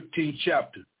at the 13th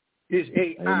chapter. It's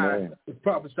AI was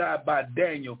prophesied by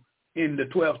Daniel in the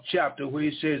 12th chapter, where he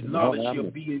says, knowledge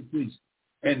shall be increased,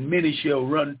 and many shall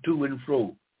run to and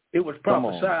fro. It was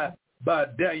prophesied by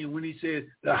Daniel when he said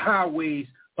the highways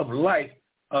of life,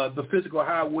 the physical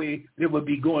highway, they will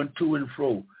be going to and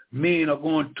fro. Men are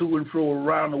going to and fro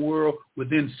around the world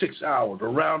within 6 hours,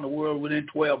 around the world within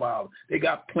 12 hours. They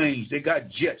got planes, they got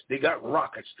jets, they got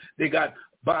rockets, they got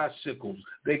bicycles,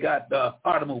 they got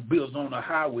automobiles on the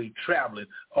highway traveling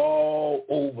all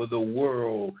over the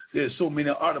world. There's so many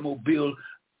automobiles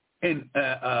on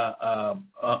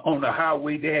the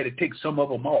highway, they had to take some of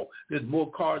them off. There's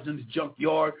more cars in the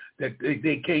junkyard that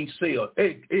they can't sell.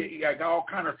 They got all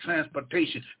kind of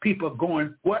transportation. People are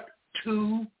going, what?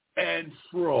 To and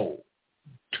fro.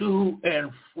 To and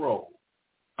fro.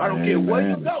 I don't care where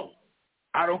you go.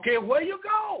 I don't care where you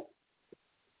go.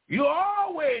 You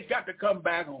always got to come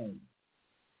back home.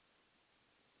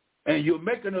 And you're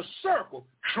making a circle,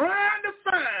 trying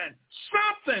to find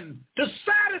something to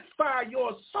satisfy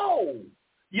your soul,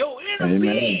 your inner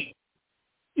being.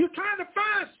 You're trying to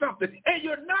find something, and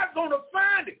you're not going to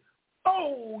find it.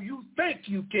 Oh, you think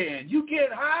you can. You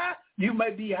get high, you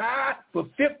may be high for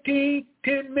 10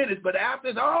 minutes, but after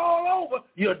it's all over,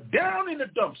 you're down in the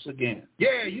dumps again.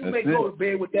 Yeah, you may go to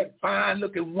bed with that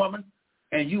fine-looking woman,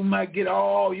 and you might get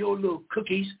all your little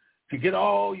cookies, to get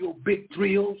all your big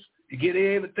thrills, to get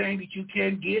everything that you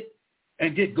can get,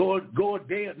 and just go a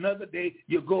day, another day,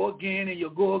 you go again and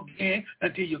you go again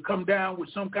until you come down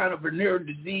with some kind of venereal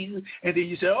disease, and then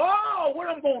you say, oh, what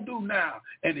I'm going to do now?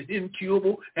 And it's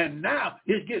incurable, and now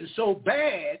it's getting so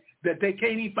bad that they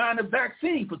can't even find a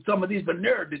vaccine for some of these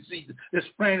venereal diseases that's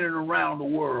spreading around the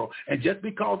world. And just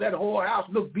because that whole house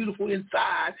looks beautiful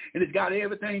inside and it's got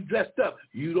everything dressed up,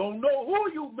 you don't know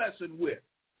who you're messing with.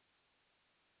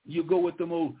 You go with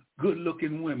them old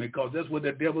good-looking women because that's where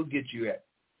the devil gets you at.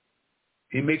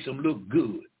 He makes them look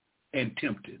good and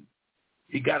tempting.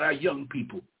 He got our young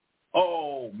people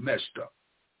all messed up.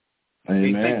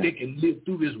 Amen. They think they can live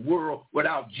through this world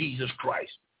without Jesus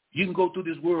Christ. You can go through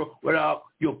this world without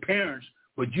your parents,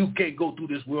 but you can't go through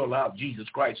this world without Jesus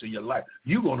Christ in your life.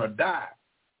 You're going to die.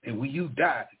 And when you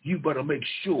die, you better make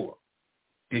sure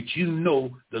that you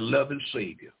know the loving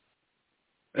Savior.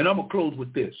 And I'm going to close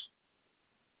with this.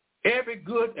 Every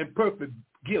good and perfect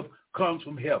gift comes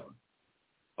from heaven.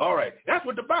 All right, that's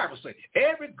what the Bible says.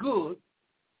 Every good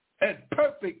and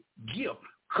perfect gift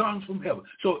comes from heaven.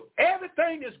 So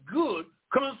everything that's good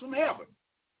comes from heaven,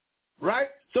 right?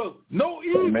 So no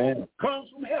evil comes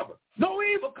from heaven. No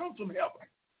evil comes from heaven.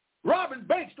 Robbing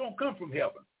banks don't come from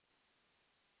heaven.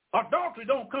 Adultery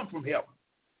don't come from heaven.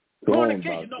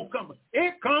 Fornication don't come from heaven.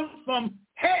 It comes from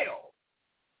hell,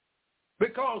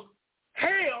 because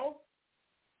hell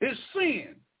is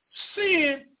sin.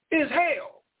 Sin is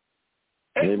hell.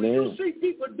 And when you see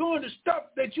people doing the stuff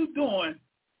that you're doing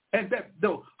and that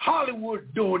the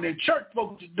Hollywood doing and church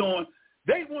folks are doing,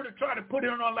 they want to try to put it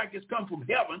on like it's come from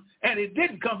heaven, and it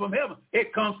didn't come from heaven.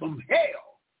 It comes from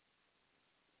hell.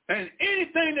 And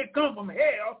anything that comes from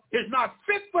hell is not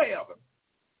fit for heaven.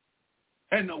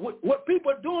 And what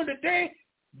people are doing today,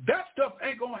 that stuff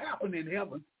ain't going to happen in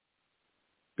heaven,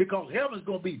 because heaven's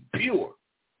going to be pure.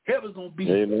 Heaven's going to be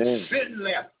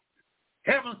sinless.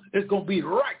 Heaven is going to be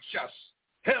righteous.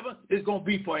 Heaven is going to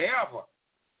be forever.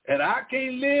 And I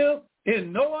can't live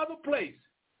in no other place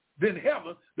than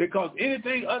heaven, because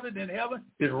anything other than heaven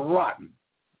is rotten.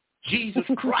 Jesus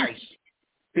Christ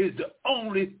is the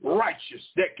only righteous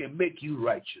that can make you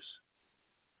righteous.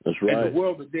 That's right. And the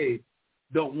world today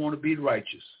don't want to be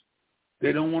righteous.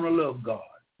 They don't want to love God.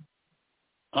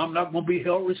 I'm not going to be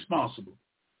held responsible.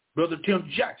 Brother Tim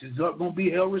Jackson is not going to be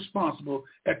held responsible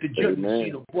at the judgment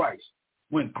seat of Christ.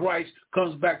 When Christ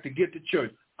comes back to get the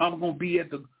church, I'm going to be at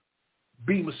the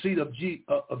bema seat of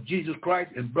Jesus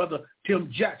Christ, and Brother Tim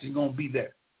Jackson is going to be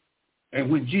there. And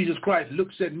when Jesus Christ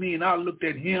looks at me and I looked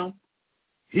at him,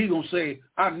 he's going to say,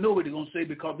 I know what he's going to say,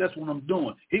 because that's what I'm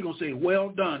doing. He's going to say, well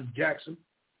done, Jackson.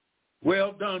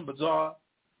 Well done, Bazaar.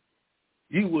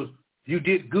 You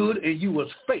did good, and you was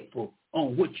faithful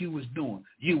on what you was doing.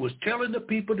 You was telling the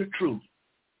people the truth.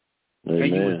 Amen.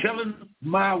 And you were telling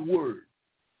my word.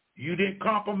 You didn't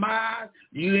compromise.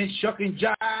 You didn't shuck and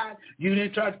jive. You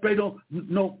didn't try to play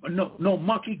no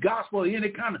monkey gospel or any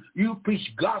kind of. You preach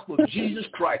gospel of Jesus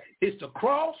Christ. It's the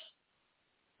cross,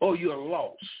 or you're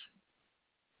lost.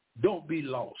 Don't be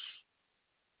lost.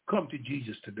 Come to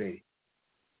Jesus today.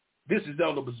 This is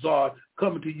Elder Bazaar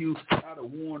coming to you out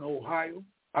of Warren, Ohio.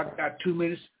 I got 2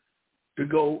 minutes to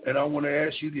go, and I want to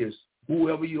ask you this.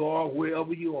 Whoever you are,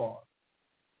 wherever you are,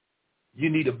 you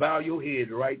need to bow your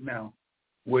head right now,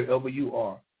 wherever you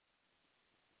are.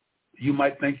 You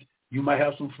might think, you might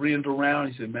have some friends around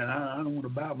and say, man, I don't want to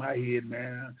bow my head,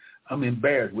 man. I'm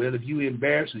embarrassed. Well, if you're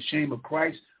embarrassed and ashamed of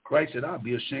Christ, Christ said, I'll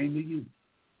be ashamed of you.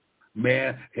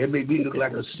 Man, it made me look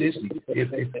like a sissy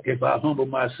if I humble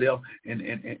myself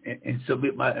and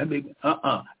submit my.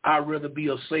 I'd rather be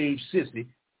a saved sissy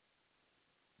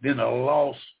than a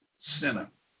lost sinner.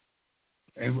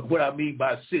 And what I mean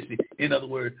by sissy, in other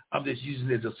words, I'm just using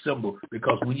it as a symbol,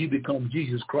 because when you become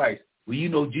Jesus Christ, when you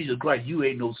know Jesus Christ, you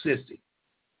ain't no sissy.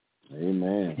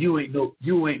 Amen. You ain't no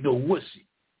wussy.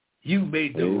 You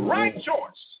made the right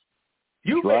choice.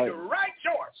 You made the right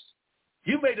choice.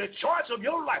 You made a choice of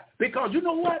your life, because you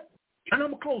know what? And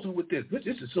I'm closing with this.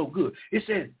 This is so good. It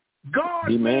says,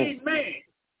 God made man.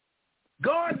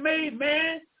 God made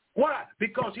man. Why?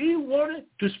 Because he wanted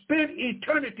to spend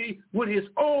eternity with his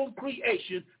own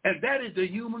creation, and that is the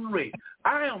human race.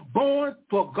 I am born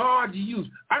for God to use.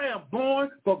 I am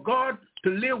born for God to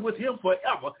live with him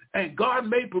forever. And God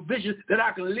made provision that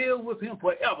I can live with him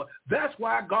forever. That's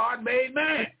why God made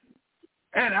man.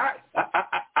 And I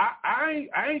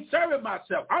ain't serving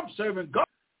myself. I'm serving God.